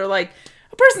subscribes. They're like,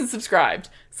 a person subscribed.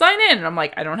 Sign in. And I'm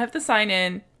like, I don't have to sign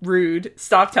in. Rude.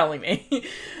 Stop telling me.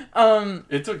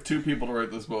 It took 2 people to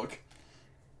write this book.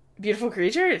 Beautiful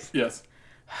Creatures? Yes.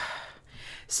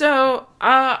 So,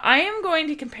 I am going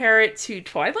to compare it to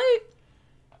Twilight.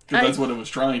 Because that's what it was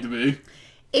trying to be.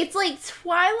 It's like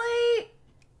Twilight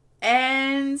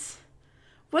and...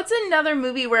 What's another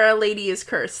movie where a lady is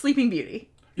cursed? Sleeping Beauty.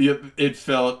 Yep, it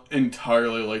felt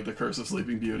entirely like The Curse of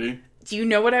Sleeping Beauty. Do you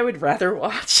know what I would rather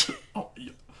watch? Oh,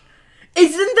 yeah.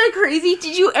 Isn't that crazy?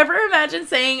 Did you ever imagine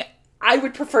saying, I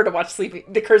would prefer to watch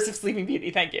The Curse of Sleeping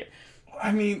Beauty? Thank you.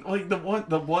 I mean, the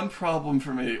one problem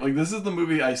for me, this is the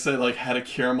movie I said, had a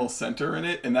caramel center in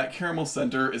it, and that caramel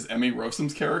center is Emmy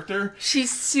Rossum's character. She's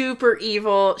super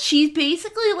evil. She's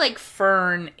basically like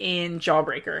Fern in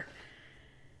Jawbreaker.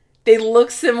 They look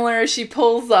similar. She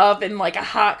pulls up in a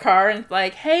hot car and it's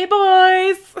like, hey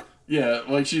boys. Yeah,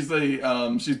 like she's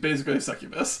basically a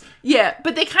succubus. Yeah,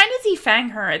 but they kind of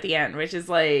defang her at the end, which is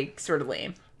like sort of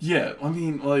lame. Yeah, I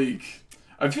mean, like,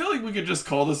 I feel like we could just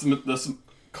call this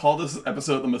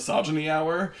episode the misogyny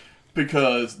hour,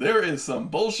 because there is some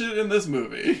bullshit in this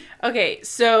movie. Okay,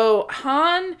 so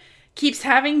Han keeps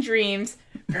having dreams,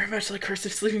 very much like Curse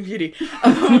of Sleeping Beauty,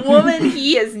 of a woman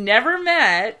he has never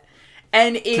met,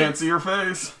 and can't see her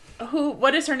face.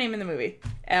 What is her name in the movie?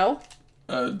 Elle?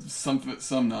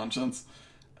 Some nonsense.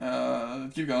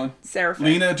 Keep going. Seraphim.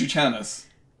 Lena Duchanis.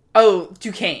 Oh,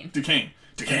 Duquesne.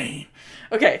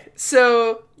 Okay,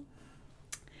 so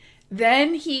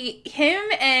then him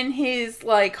and his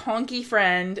like honky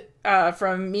friend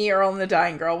from Me, Earl and the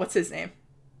Dying Girl. What's his name?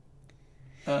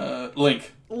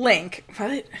 Link.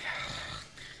 What?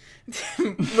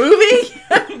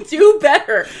 Movie? Do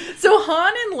better. So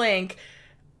Han and Link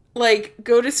like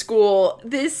go to school.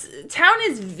 This town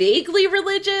is vaguely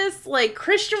religious, like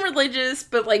Christian religious,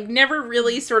 but like never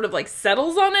really sort of like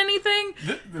settles on anything.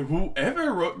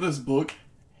 Whoever wrote this book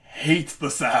hates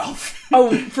the South.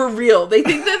 Oh, for real. They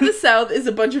think that the South is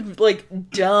a bunch of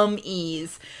like dumb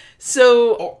ease.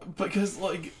 So because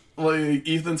like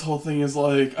Ethan's whole thing is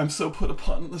like, I'm so put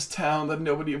upon this town that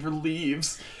nobody ever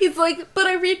leaves. He's like, but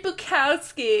I read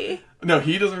Bukowski. No,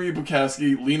 he doesn't read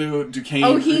Bukowski. Lena Duquesne.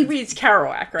 Oh, he reads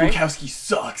Kerouac, right? Bukowski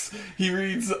sucks. He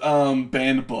reads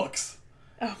banned books.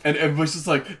 Oh. And everybody's just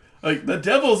like the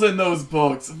devil's in those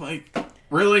books. I'm like,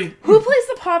 really? Who plays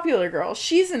the popular girl?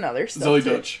 She's another stuff. Zoe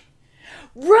Deutch.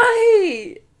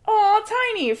 Right. Aw,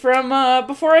 Tiny from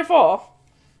Before I Fall.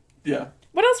 Yeah.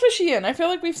 What else was she in? I feel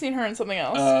like we've seen her in something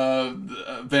else.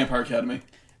 Vampire Academy.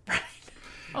 Right.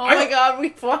 Oh my god,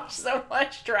 we've watched so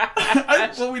much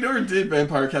trash. Well, we never did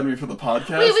Vampire Academy for the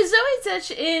podcast. Wait, was Zoe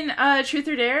Deutch in Truth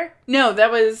or Dare? No, that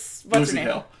was... What's her name?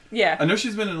 Hale. Yeah. I know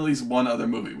she's been in at least one other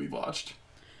movie we've watched.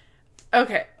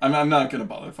 Okay. I'm not going to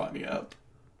bother finding out.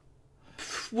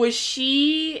 Was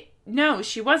she... No,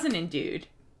 she wasn't in Dude.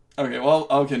 Okay, well,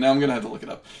 now I'm going to have to look it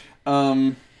up.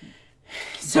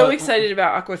 So excited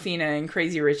about Awkwafina and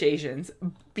Crazy Rich Asians.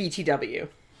 BTW.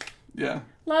 Yeah.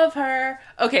 Love her.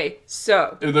 Okay,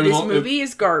 so this movie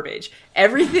is garbage.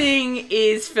 Everything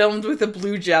is filmed with a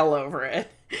blue gel over it.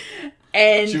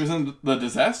 And she was in The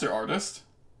Disaster Artist.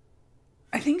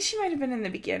 I think she might have been in the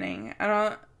beginning.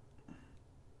 Yeah,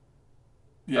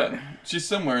 she's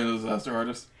somewhere in The Disaster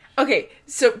Artist. Okay,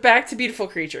 so back to Beautiful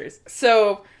Creatures.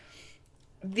 So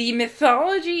the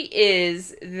mythology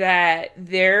is that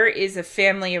there is a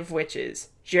family of witches.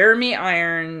 Jeremy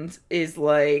Irons is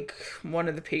like one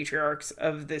of the patriarchs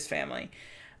of this family.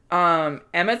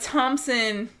 Emma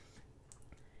Thompson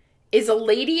is a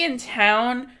lady in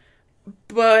town,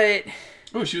 but...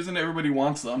 Oh, she was in Everybody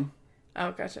Wants Them.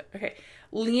 Oh, gotcha. Okay.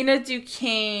 Lena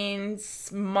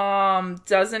Duquesne's mom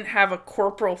doesn't have a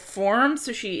corporal form,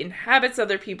 so she inhabits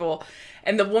other people.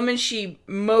 And the woman she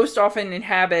most often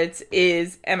inhabits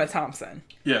is Emma Thompson.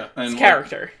 Yeah. And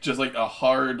character. Just like a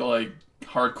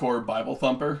hardcore Bible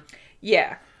thumper.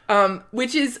 Yeah.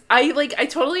 Which is, I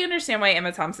totally understand why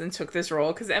Emma Thompson took this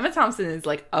role, because Emma Thompson is,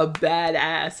 like, a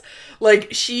badass.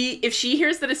 Like, if she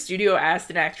hears that a studio asked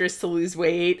an actress to lose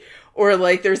weight, or,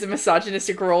 like, there's a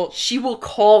misogynistic role, she will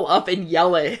call up and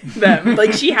yell at them.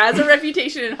 Like, she has a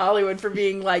reputation in Hollywood for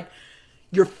being, like,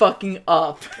 you're fucking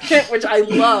up. Which I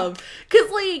love.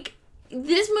 Because, like,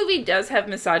 this movie does have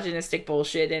misogynistic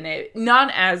bullshit in it.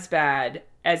 Not as bad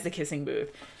as The Kissing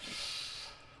Booth.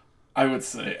 I would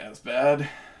say as bad.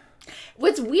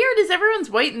 What's weird is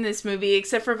everyone's white in this movie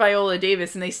except for Viola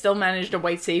Davis, and they still managed a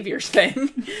white saviors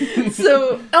thing.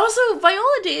 So, also,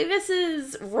 Viola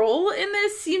Davis's role in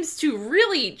this seems to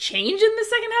really change in the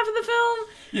second half of the film.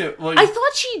 Yeah, like... I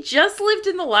thought she just lived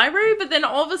in the library, but then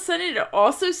all of a sudden it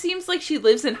also seems like she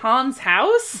lives in Han's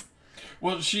house.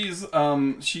 Well, she's...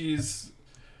 Okay.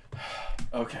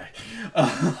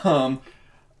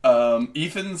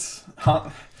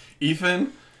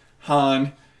 Ethan,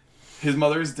 Han... His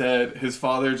mother's dead. His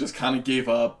father just kind of gave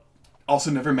up. Also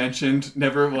never mentioned.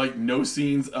 Never, like, no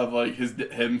scenes of, like,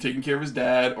 him taking care of his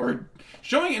dad or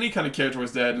showing any kind of care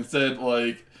towards dad. Instead,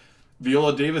 like,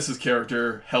 Viola Davis's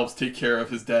character helps take care of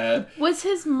his dad. Was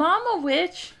his mom a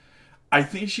witch? I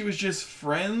think she was just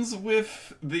friends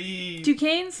with the...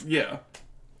 Duquesnes? Yeah.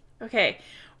 Okay.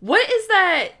 What is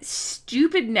that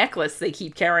stupid necklace they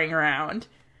keep carrying around?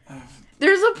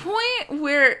 There's a point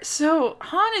where... So,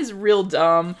 Han is real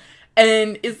dumb...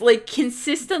 and is, like,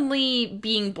 consistently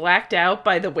being blacked out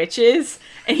by the witches.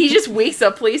 And he just wakes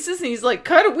up places and he's like,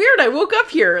 kind of weird, I woke up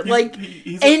here.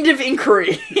 He's end of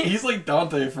inquiry. He's like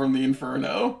Dante from the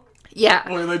Inferno.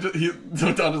 Yeah. Where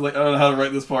Dante's like, I don't know how to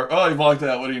write this part. Oh, he blocked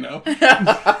out, what do you know?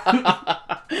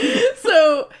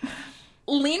 So,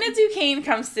 Lena Duquesne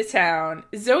comes to town.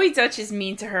 Zoe Dutch is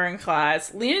mean to her in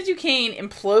class. Lena Duquesne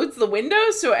implodes the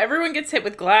window so everyone gets hit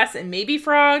with glass and maybe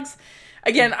frogs.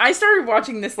 Again, I started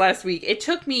watching this last week. It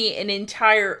took me an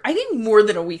entire, I think more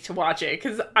than a week to watch it,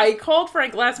 because I called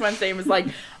Frank last Wednesday and was like,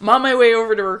 I'm on my way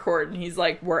over to record. And he's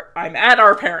like, I'm at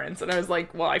our parents'. And I was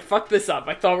like, well, I fucked this up.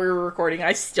 I thought we were recording.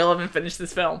 I still haven't finished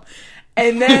this film.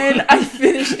 And then I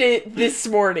finished it this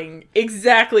morning,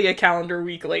 exactly a calendar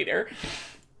week later.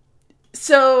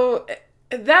 So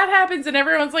that happens and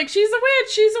everyone's like, she's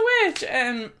a witch.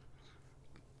 And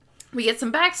we get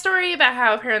some backstory about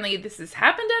how apparently this has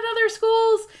happened at other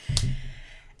schools.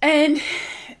 And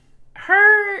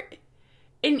her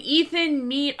and Ethan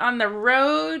meet on the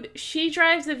road. She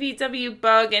drives a VW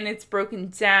Bug and it's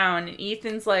broken down. And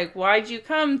Ethan's like, why'd you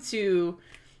come to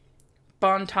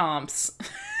Bon Tom's?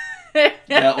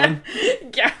 Gatlin.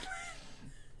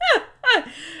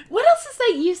 What else is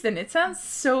that used in? It sounds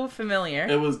so familiar.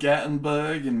 It was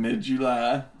Gatlinburg in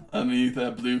mid-July underneath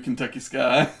that blue Kentucky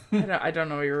sky. I don't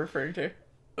know what you're referring to.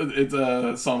 It's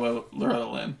a song by Loretta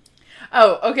Lynn.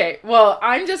 Oh, okay. Well,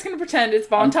 I'm just going to pretend it's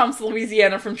Bon Tom's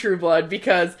Louisiana from True Blood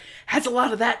because it has a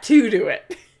lot of that too to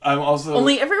it. I'm also...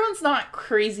 Only everyone's not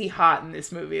crazy hot in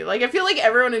this movie. Like, I feel like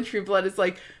everyone in True Blood is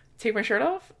like, take my shirt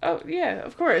off? Oh, yeah,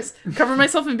 of course. Cover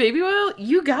myself in baby oil?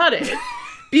 You got it.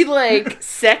 Be like,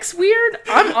 sex weird?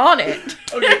 I'm on it.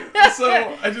 Okay,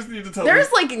 so I just need to tell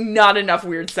There's, like, not enough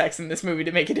weird sex in this movie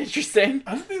to make it interesting.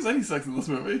 I don't think there's any sex in this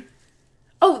movie.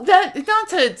 Oh, that, not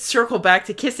to circle back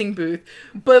to Kissing Booth,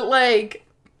 but, like,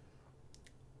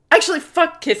 actually,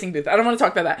 fuck Kissing Booth. I don't want to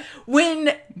talk about that.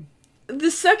 When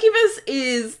the succubus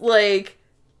is, like,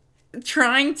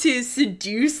 trying to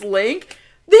seduce Link,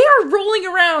 they are rolling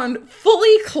around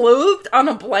fully clothed on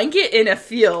a blanket in a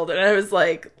field. And I was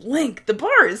like, Link, the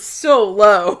bar is so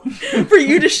low for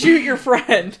you to shoot your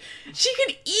friend. She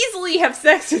could easily have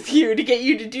sex with you to get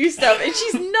you to do stuff. And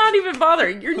she's not even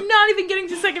bothering. You're not even getting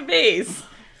to second base.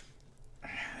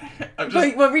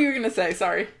 What were you going to say?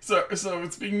 Sorry. So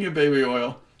speaking of baby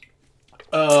oil,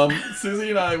 Susie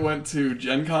and I went to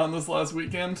Gen Con this last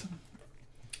weekend.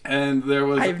 And there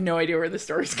was... I have no idea where the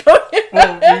story's going.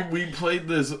 Well, we played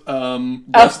this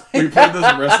wrestling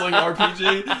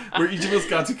RPG where each of us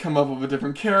got to come up with a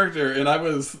different character, and I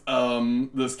was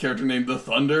this character named the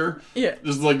Thunder. Yeah.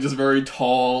 Just very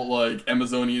tall, like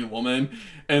Amazonian woman.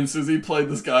 And Susie played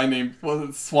this guy named, was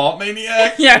it Swamp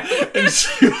Maniac? Yeah. And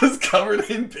she was covered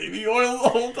in baby oil the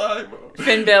whole time.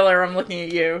 Finn Balor, I'm looking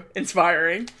at you.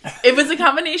 Inspiring. It was a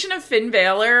combination of Finn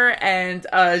Balor and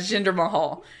Jinder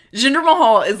Mahal. Jinder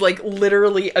Mahal is, like,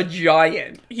 literally a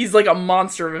giant. He's, like, a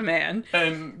monster of a man.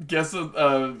 And guess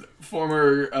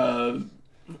former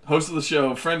host of the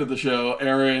show, friend of the show,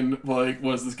 Aaron, like,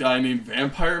 was this guy named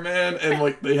Vampire Man, and,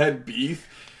 like, they had beef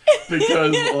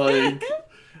because, like,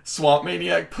 Swamp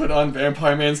Maniac put on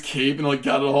Vampire Man's cape and, like,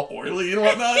 got it all oily and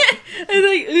whatnot. I'm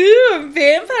like, ooh, I'm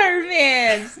Vampire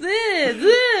Man.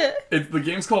 The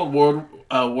game's called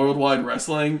Worldwide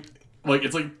Wrestling. Like,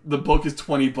 it's like, the book is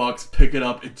 $20, pick it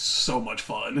up, it's so much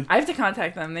fun. I have to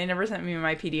contact them. They never sent me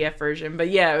my PDF version,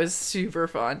 but yeah, it was super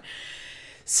fun.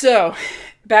 So,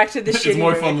 back to the shitty It's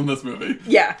more movie. fun than this movie.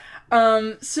 Yeah.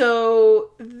 So,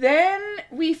 then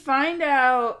we find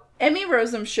out Emmy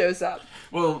Rossum shows up.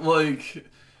 Well, like,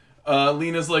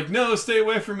 Lena's like, no, stay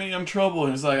away from me, I'm trouble.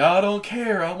 And he's like, I don't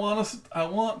care, I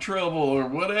want trouble, or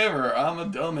whatever, I'm a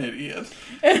dumb idiot.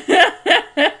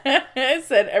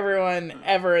 Said everyone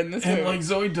ever in this movie. And, like,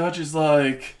 Zoe Dutch is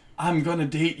like, I'm gonna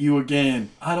date you again.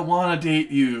 I don't wanna date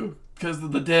you, because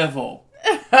of the devil.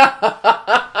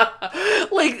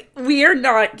 Like, we are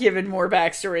not given more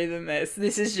backstory than this.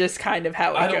 This is just kind of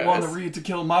how it goes. I don't want to read To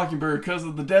Kill a Mockingbird because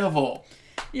of the devil.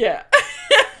 Yeah.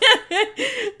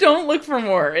 Don't look for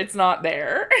more. It's not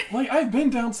there. Like, I've been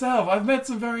down south. I've met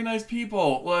some very nice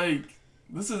people. Like,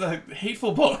 this is a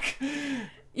hateful book.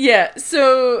 Yeah,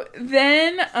 so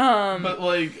then, But,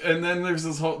 like, and then there's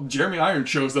this whole... Jeremy Irons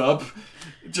shows up.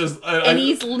 And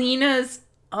he's Lena's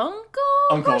uncle?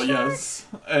 Uncle, yes.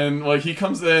 And, like, he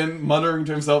comes in muttering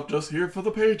to himself, just here for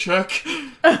the paycheck.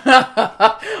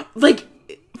 Like,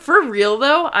 for real,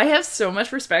 though, I have so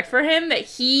much respect for him that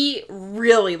he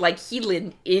really, like, he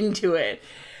leaned into it.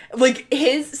 Like,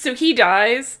 so he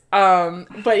dies,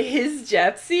 but his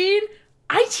death scene,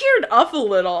 I teared up a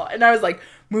little, and I was like,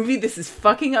 movie, this is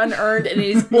fucking unearned, and it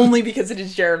is only because it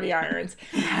is Jeremy Irons.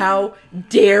 How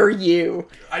dare you?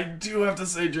 I do have to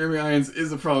say Jeremy Irons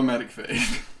is a problematic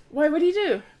fave. Why? What'd he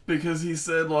do? Because he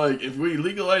said, like, if we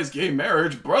legalize gay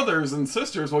marriage, brothers and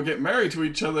sisters will get married to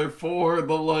each other for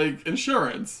the, like,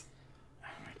 insurance. Oh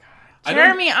my god.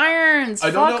 Jeremy Irons,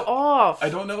 fuck off. I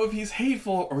don't know if he's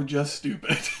hateful or just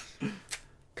stupid.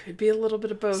 Could be a little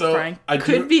bit of both, So, Frank. I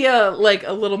Could do- be a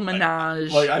little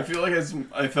menage. I feel like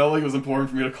I felt like it was important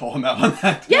for me to call him out on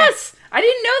that. Yes, I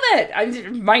didn't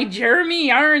know that. My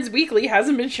Jeremy Irons Weekly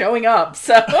hasn't been showing up.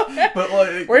 So,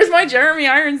 But where's my Jeremy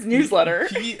Irons newsletter?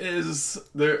 He is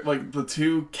they're like the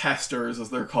two casters, as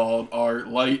they're called, are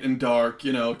light and dark.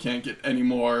 You know, can't get any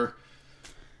more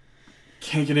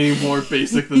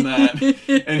basic than that.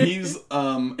 And he's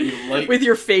a light with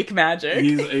your fake magic.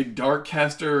 He's a dark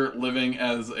caster living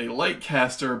as a light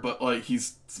caster, but like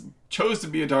he's chose to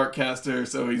be a dark caster,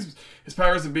 so his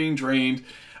powers are being drained.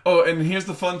 Oh, and here's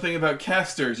the fun thing about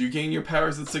casters: you gain your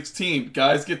powers at 16.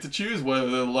 Guys get to choose whether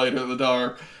they're the light or the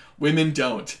dark. Women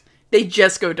don't. They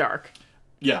just go dark.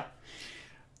 Yeah.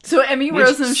 So Emmy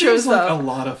Rossum shows like up. a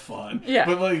lot of fun. Yeah.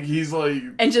 But like he's like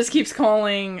and just keeps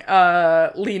calling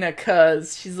Lena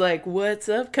cuz. She's like, "What's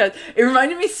up, cuz?" It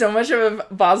reminded me so much of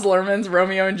Baz Luhrmann's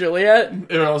Romeo and Juliet.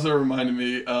 It also reminded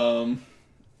me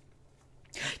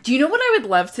Do you know what I would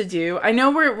love to do? I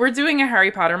know we're doing a Harry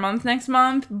Potter month next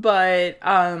month, but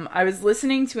I was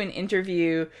listening to an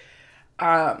interview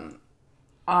on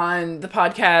the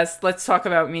podcast Let's Talk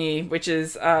About Me, which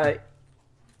is Utkarsh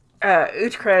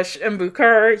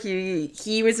Mbukar.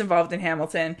 He was involved in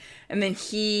Hamilton, and then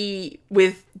he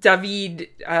with David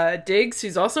Diggs,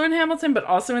 who's also in Hamilton but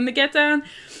also in The Get Down,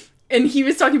 and he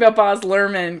was talking about Baz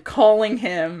Luhrmann calling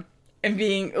him and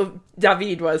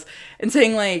David was and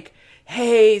saying like,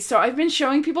 "Hey, so I've been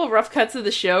showing people rough cuts of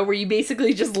the show where you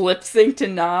basically just lip sync to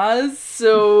Nas,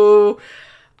 so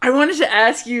I wanted to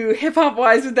ask you, hip-hop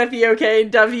wise, would that be okay?"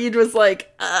 And David was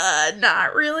like,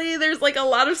 not really. There's like a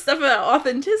lot of stuff about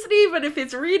authenticity, but if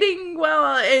it's reading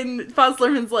well, and Baz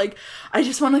Luhrmann's like, I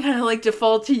just want to kind of like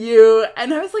default to you.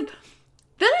 And I was like,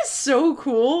 that is so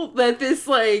cool that this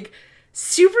like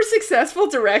super successful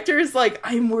director is like,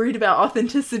 I'm worried about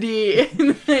authenticity.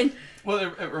 And like, well,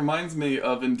 it reminds me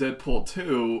of in Deadpool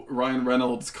 2, Ryan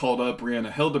Reynolds called up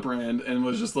Brianna Hildebrand and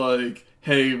was just like,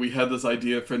 hey, we had this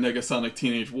idea for Negasonic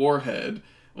Teenage Warhead,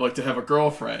 like to have a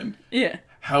girlfriend. Yeah.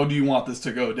 How do you want this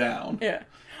to go down? Yeah.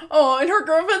 Oh, and her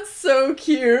girlfriend's so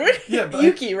cute. Yeah, but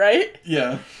Yuki, right?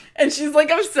 Yeah. And she's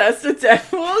like obsessed with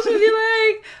Deadpool. She'll be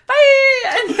like, bye!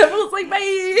 And Deadpool's like,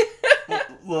 bye!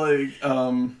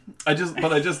 I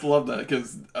just love that,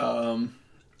 because,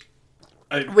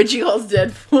 when she calls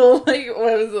Deadpool, like,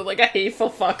 what was it, like a hateful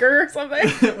fucker or something?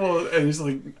 well, and he's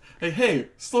like, hey,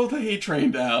 slow the hate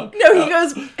train down. No, he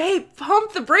goes, hey,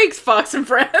 pump the brakes, Fox and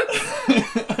Friends.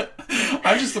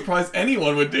 I'm just surprised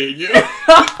anyone would date you.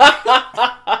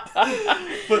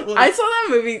 But, like, I saw that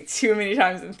movie too many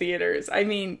times in theaters. I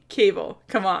mean, Cable,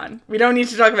 come on. We don't need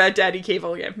to talk about Daddy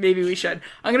Cable again. Maybe we should.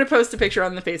 I'm going to post a picture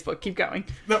on the Facebook. Keep going.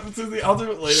 No, Susie, I'll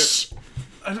do it later. Shh.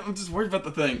 I'm just worried about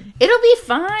the thing. It'll be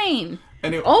fine.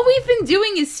 Anyway. All we've been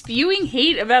doing is spewing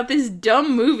hate about this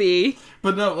dumb movie.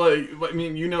 But no, like, I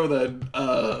mean, you know that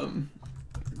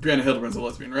Brianna Hildebrand's a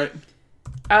lesbian, right?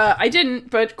 I didn't,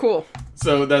 but cool.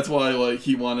 So that's why, like,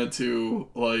 he wanted to,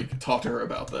 like, talk to her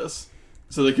about this.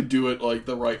 So they could do it, like,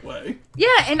 the right way.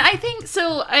 Yeah, and I think,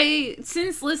 so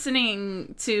since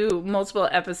listening to multiple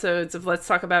episodes of Let's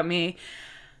Talk About Me,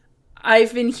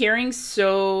 I've been hearing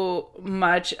so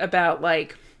much about,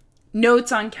 like,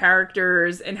 notes on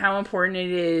characters and how important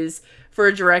it is for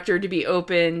a director to be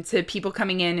open to people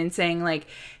coming in and saying like,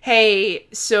 hey,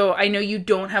 so I know you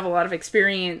don't have a lot of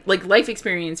experience, like life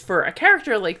experience for a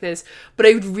character like this, but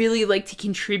I would really like to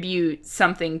contribute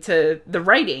something to the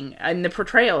writing and the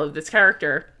portrayal of this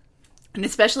character. And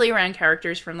especially around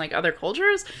characters from like other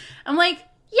cultures. I'm like,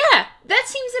 yeah, that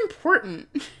seems important.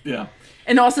 Yeah.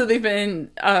 And also they've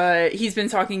been, he's been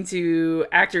talking to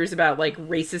actors about like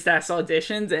racist ass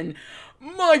auditions, and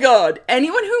my God,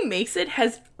 anyone who makes it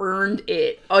has earned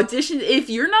it. Audition, if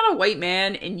you're not a white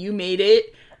man and you made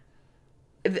it,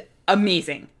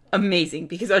 amazing,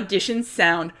 because auditions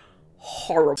sound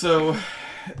horrible. So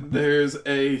there's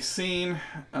a scene,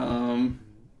 I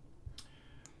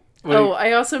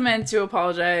also meant to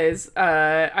apologize.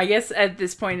 I guess at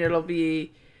this point it'll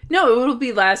be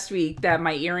last week that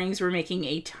my earrings were making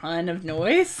a ton of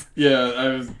noise.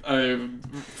 Yeah, I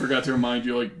forgot to remind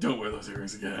you, like, don't wear those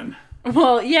earrings again.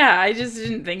 Well, yeah, I just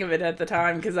didn't think of it at the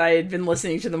time because I had been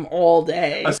listening to them all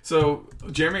day. So,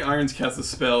 Jeremy Irons casts a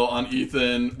spell on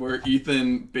Ethan where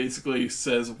Ethan basically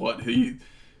says what he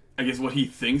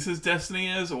thinks his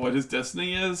destiny is, or what his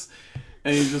destiny is.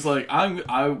 And he's just like,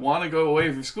 I want to go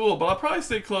away from school, but I'll probably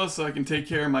stay close so I can take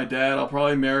care of my dad. I'll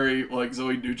probably marry, like,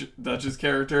 Zoe Dutch's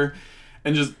character.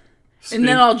 And just... And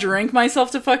then I'll drink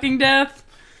myself to fucking death?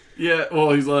 Yeah,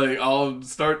 well, he's like, I'll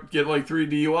get, like, 3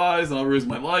 DUIs, and I'll lose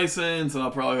my license, and I'll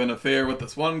probably have an affair with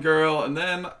this one girl, and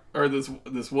then... Or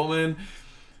this woman...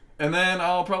 and then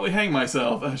I'll probably hang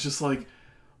myself. And it's just like,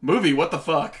 movie, what the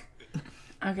fuck?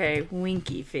 Okay,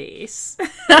 winky face.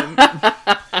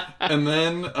 And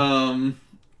then,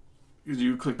 did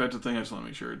you click back to the thing? I just want to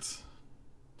make sure it's...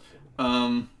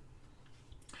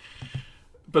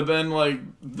 But then, like,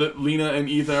 Lena and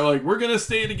Ethan are like, we're gonna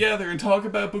stay together and talk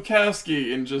about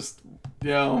Bukowski, and just,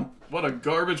 you know, what a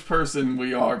garbage person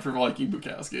we are for liking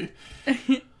Bukowski.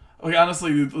 Like,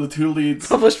 honestly, the two leads...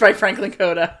 Published by Franklin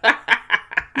Coda.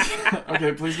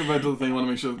 Okay, please go back to the thing. I want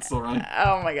to make sure it's still right.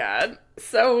 Oh my god.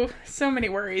 So many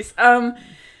worries. I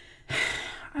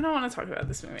don't want to talk about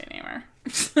this movie anymore.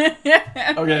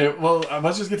 Okay, well,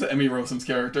 let's just get to Emmy Rossum's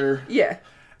character. Yeah.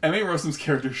 Emmy Rossum's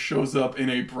character shows up in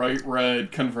a bright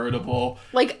red convertible.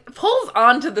 Like, pulls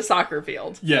onto the soccer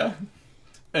field. Yeah.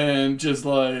 And just,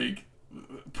 like,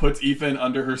 puts Ethan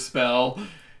under her spell.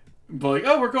 But, like,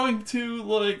 oh, we're going to,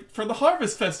 like, for the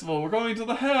Harvest Festival, we're going to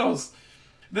the house.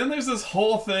 Then there's this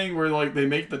whole thing where, like, they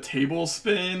make the table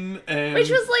spin, and... Which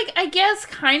was, like, I guess,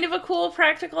 kind of a cool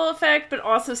practical effect, but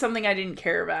also something I didn't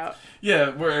care about. Yeah,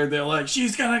 where they're like,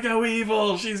 she's gonna go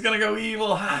evil, she's gonna go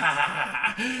evil, ha ha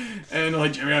ha ha. And,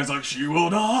 like, Jeremy Irons like, she will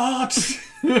not.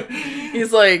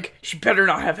 He's like, she better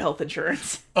not have health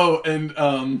insurance. Oh, and,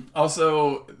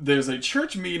 also, there's a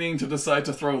church meeting to decide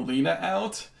to throw Lena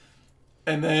out.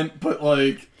 And then, but,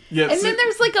 like... Yeah, and then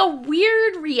there's like a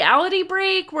weird reality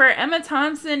break where Emma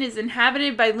Thompson is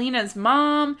inhabited by Lena's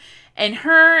mom, and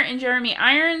her and Jeremy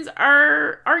Irons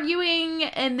are arguing,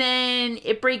 and then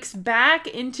it breaks back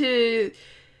into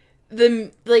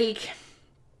the, like,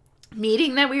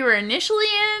 meeting that we were initially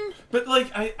in. But,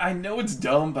 like, I know it's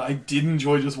dumb, but I did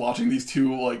enjoy just watching these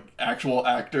two, like, actual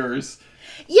actors.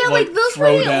 Yeah, like those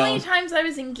were the only times I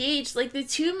was engaged. Like, the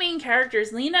two main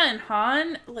characters, Lena and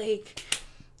Han, like...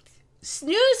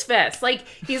 snooze fest. Like,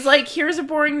 he's like, here's a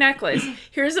boring necklace.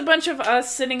 Here's a bunch of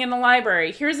us sitting in the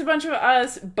library. Here's a bunch of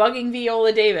us bugging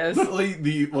Viola Davis. Literally,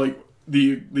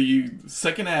 the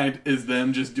second act is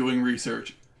them just doing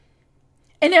research.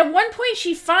 And at one point,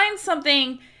 she finds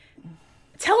something,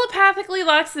 telepathically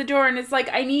locks the door, and is like,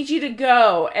 I need you to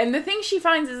go. And the thing she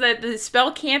finds is that the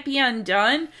spell can't be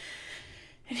undone.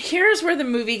 And here's where the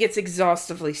movie gets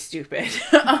exhaustively stupid.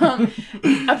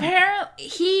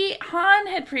 Apparently, Han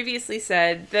had previously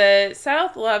said the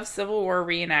South loves Civil War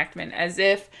reenactment as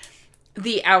if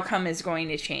the outcome is going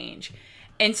to change.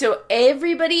 And so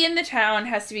everybody in the town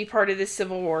has to be part of this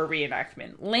Civil War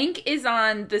reenactment. Link is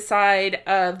on the side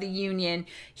of the Union.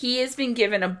 He has been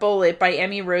given a bullet by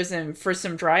Emmy Rossum for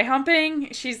some dry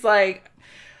humping. She's like,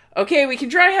 okay, we can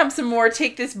dry hump some more,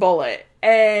 take this bullet.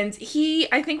 And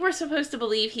I think we're supposed to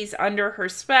believe he's under her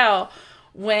spell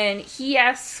when he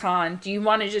asks Han, do you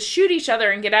want to just shoot each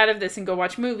other and get out of this and go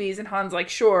watch movies? And Han's like,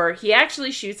 sure. He actually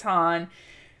shoots Han.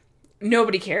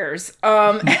 Nobody cares.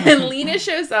 And Lena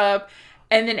shows up,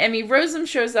 and then Emmy Rossum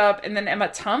shows up, and then Emma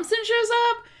Thompson shows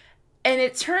up. And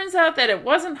it turns out that it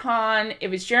wasn't Han, it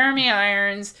was Jeremy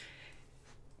Irons.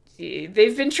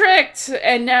 They've been tricked,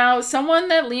 and now someone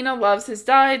that Lena loves has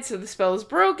died, so the spell is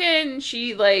broken.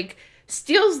 She, like,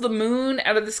 steals the moon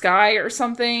out of the sky or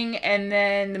something, and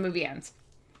then the movie ends.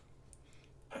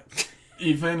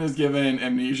 Ethan is given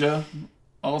amnesia,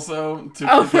 also.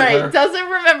 Right. Doesn't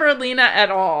remember Lena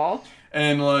at all.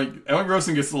 And, like, Emma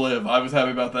Rossum gets to live. I was happy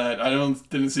about that. I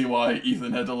didn't see why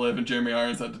Ethan had to live and Jeremy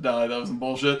Irons had to die. That was some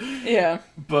bullshit. Yeah.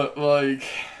 But, like...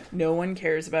 no one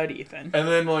cares about Ethan. And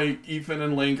then, like, Ethan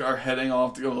and Link are heading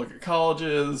off to go look at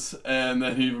colleges, and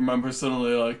then he remembers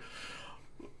suddenly, like,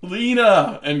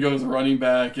 Lena! And goes running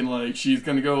back, and, like, she's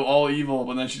gonna go all evil,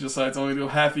 but then she decides only to go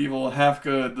half evil and half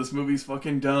good. This movie's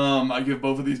fucking dumb. I give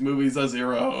both of these movies a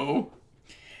 0.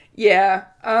 Yeah.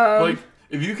 Like,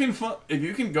 if you can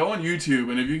go on YouTube,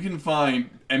 and if you can find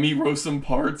Emmy Rossum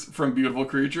parts from Beautiful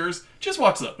Creatures, just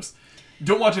watch those.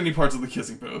 Don't watch any parts of The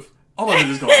Kissing Booth. All of it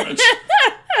is garbage.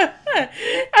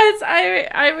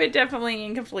 I would definitely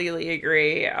and completely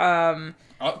agree. You know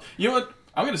what?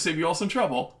 I'm going to save you all some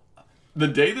trouble. The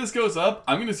day this goes up,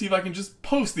 I'm going to see if I can just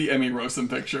post the Emmy Rossum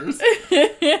pictures.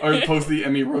 Or post the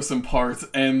Emmy Rossum parts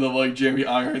and the, like, Jeremy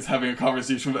Irons having a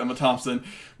conversation with Emma Thompson.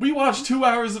 We watched 4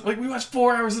 hours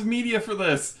of media for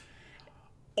this.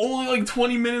 Only, like,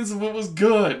 20 minutes of it was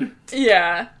good.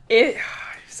 Yeah. It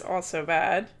was all so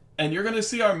bad. And you're going to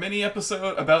see our mini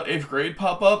episode about 8th grade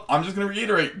pop up. I'm just going to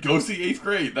reiterate, go see 8th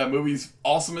grade. That movie's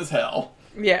awesome as hell.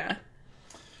 Yeah.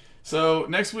 So,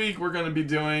 next week we're going to be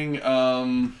doing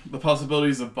the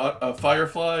possibilities of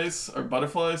fireflies, or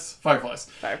butterflies? Fireflies.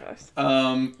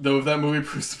 Though if that movie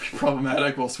proves to be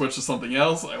problematic, we'll switch to something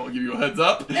else. I will give you a heads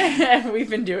up. We've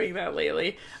been doing that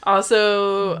lately.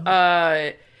 Also,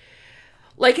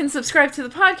 like and subscribe to the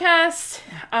podcast.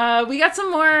 We got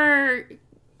some more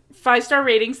 5-star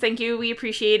ratings. Thank you. We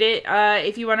appreciate it.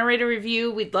 If you want to write a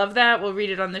review, we'd love that. We'll read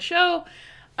it on the show.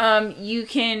 You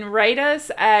can write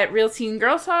us at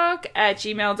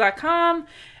realteengirltalk@gmail.com.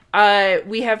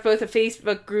 We have both a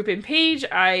Facebook group and page.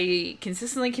 I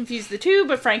consistently confuse the two,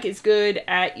 but Frank is good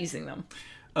at using them.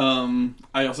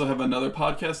 I also have another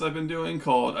podcast I've been doing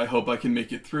called I Hope I Can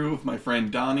Make It Through with my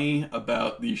friend Donnie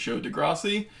about the show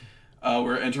Degrassi.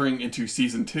 We're entering into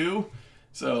season 2,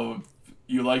 so if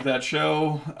you like that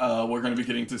show, we're going to be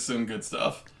getting to some good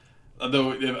stuff.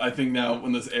 Although I think now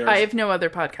when this airs... I have no other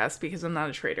podcast because I'm not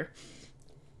a trader.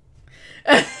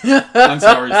 I'm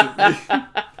sorry, Sydney.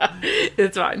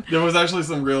 It's fine. There was actually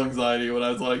some real anxiety when I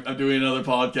was like, I'm doing another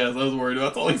podcast. I was worried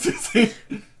about telling Sissy.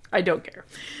 I don't care.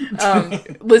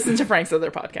 Listen to Frank's other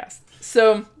podcast.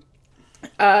 So,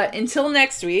 until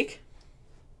next week,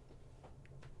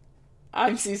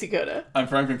 I'm Susie Coda. I'm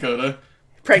Franklin Coda.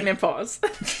 Pregnant pause.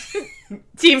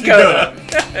 Team Coda.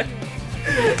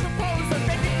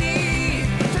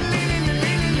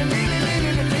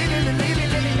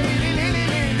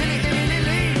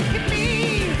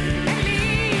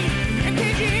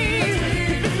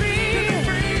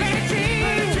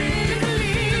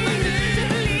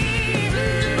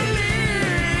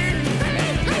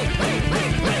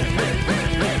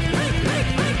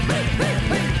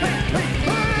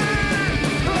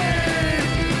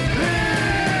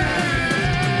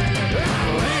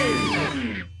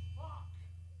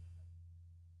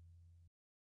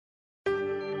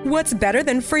 What's better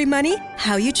than free money?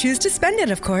 How you choose to spend it,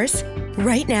 of course.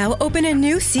 Right now, open a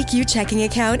new CQ checking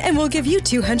account and we'll give you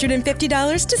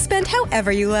 $250 to spend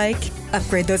however you like.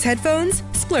 Upgrade those headphones,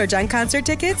 splurge on concert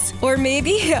tickets, or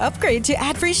maybe upgrade to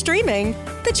ad-free streaming.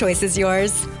 The choice is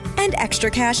yours. And extra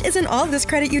cash isn't all this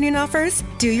credit union offers.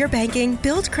 Do your banking,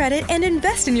 build credit, and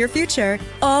invest in your future.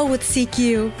 All with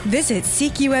CQ. Visit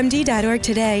CQMD.org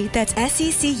today. That's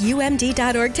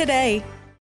SECUMD.org today.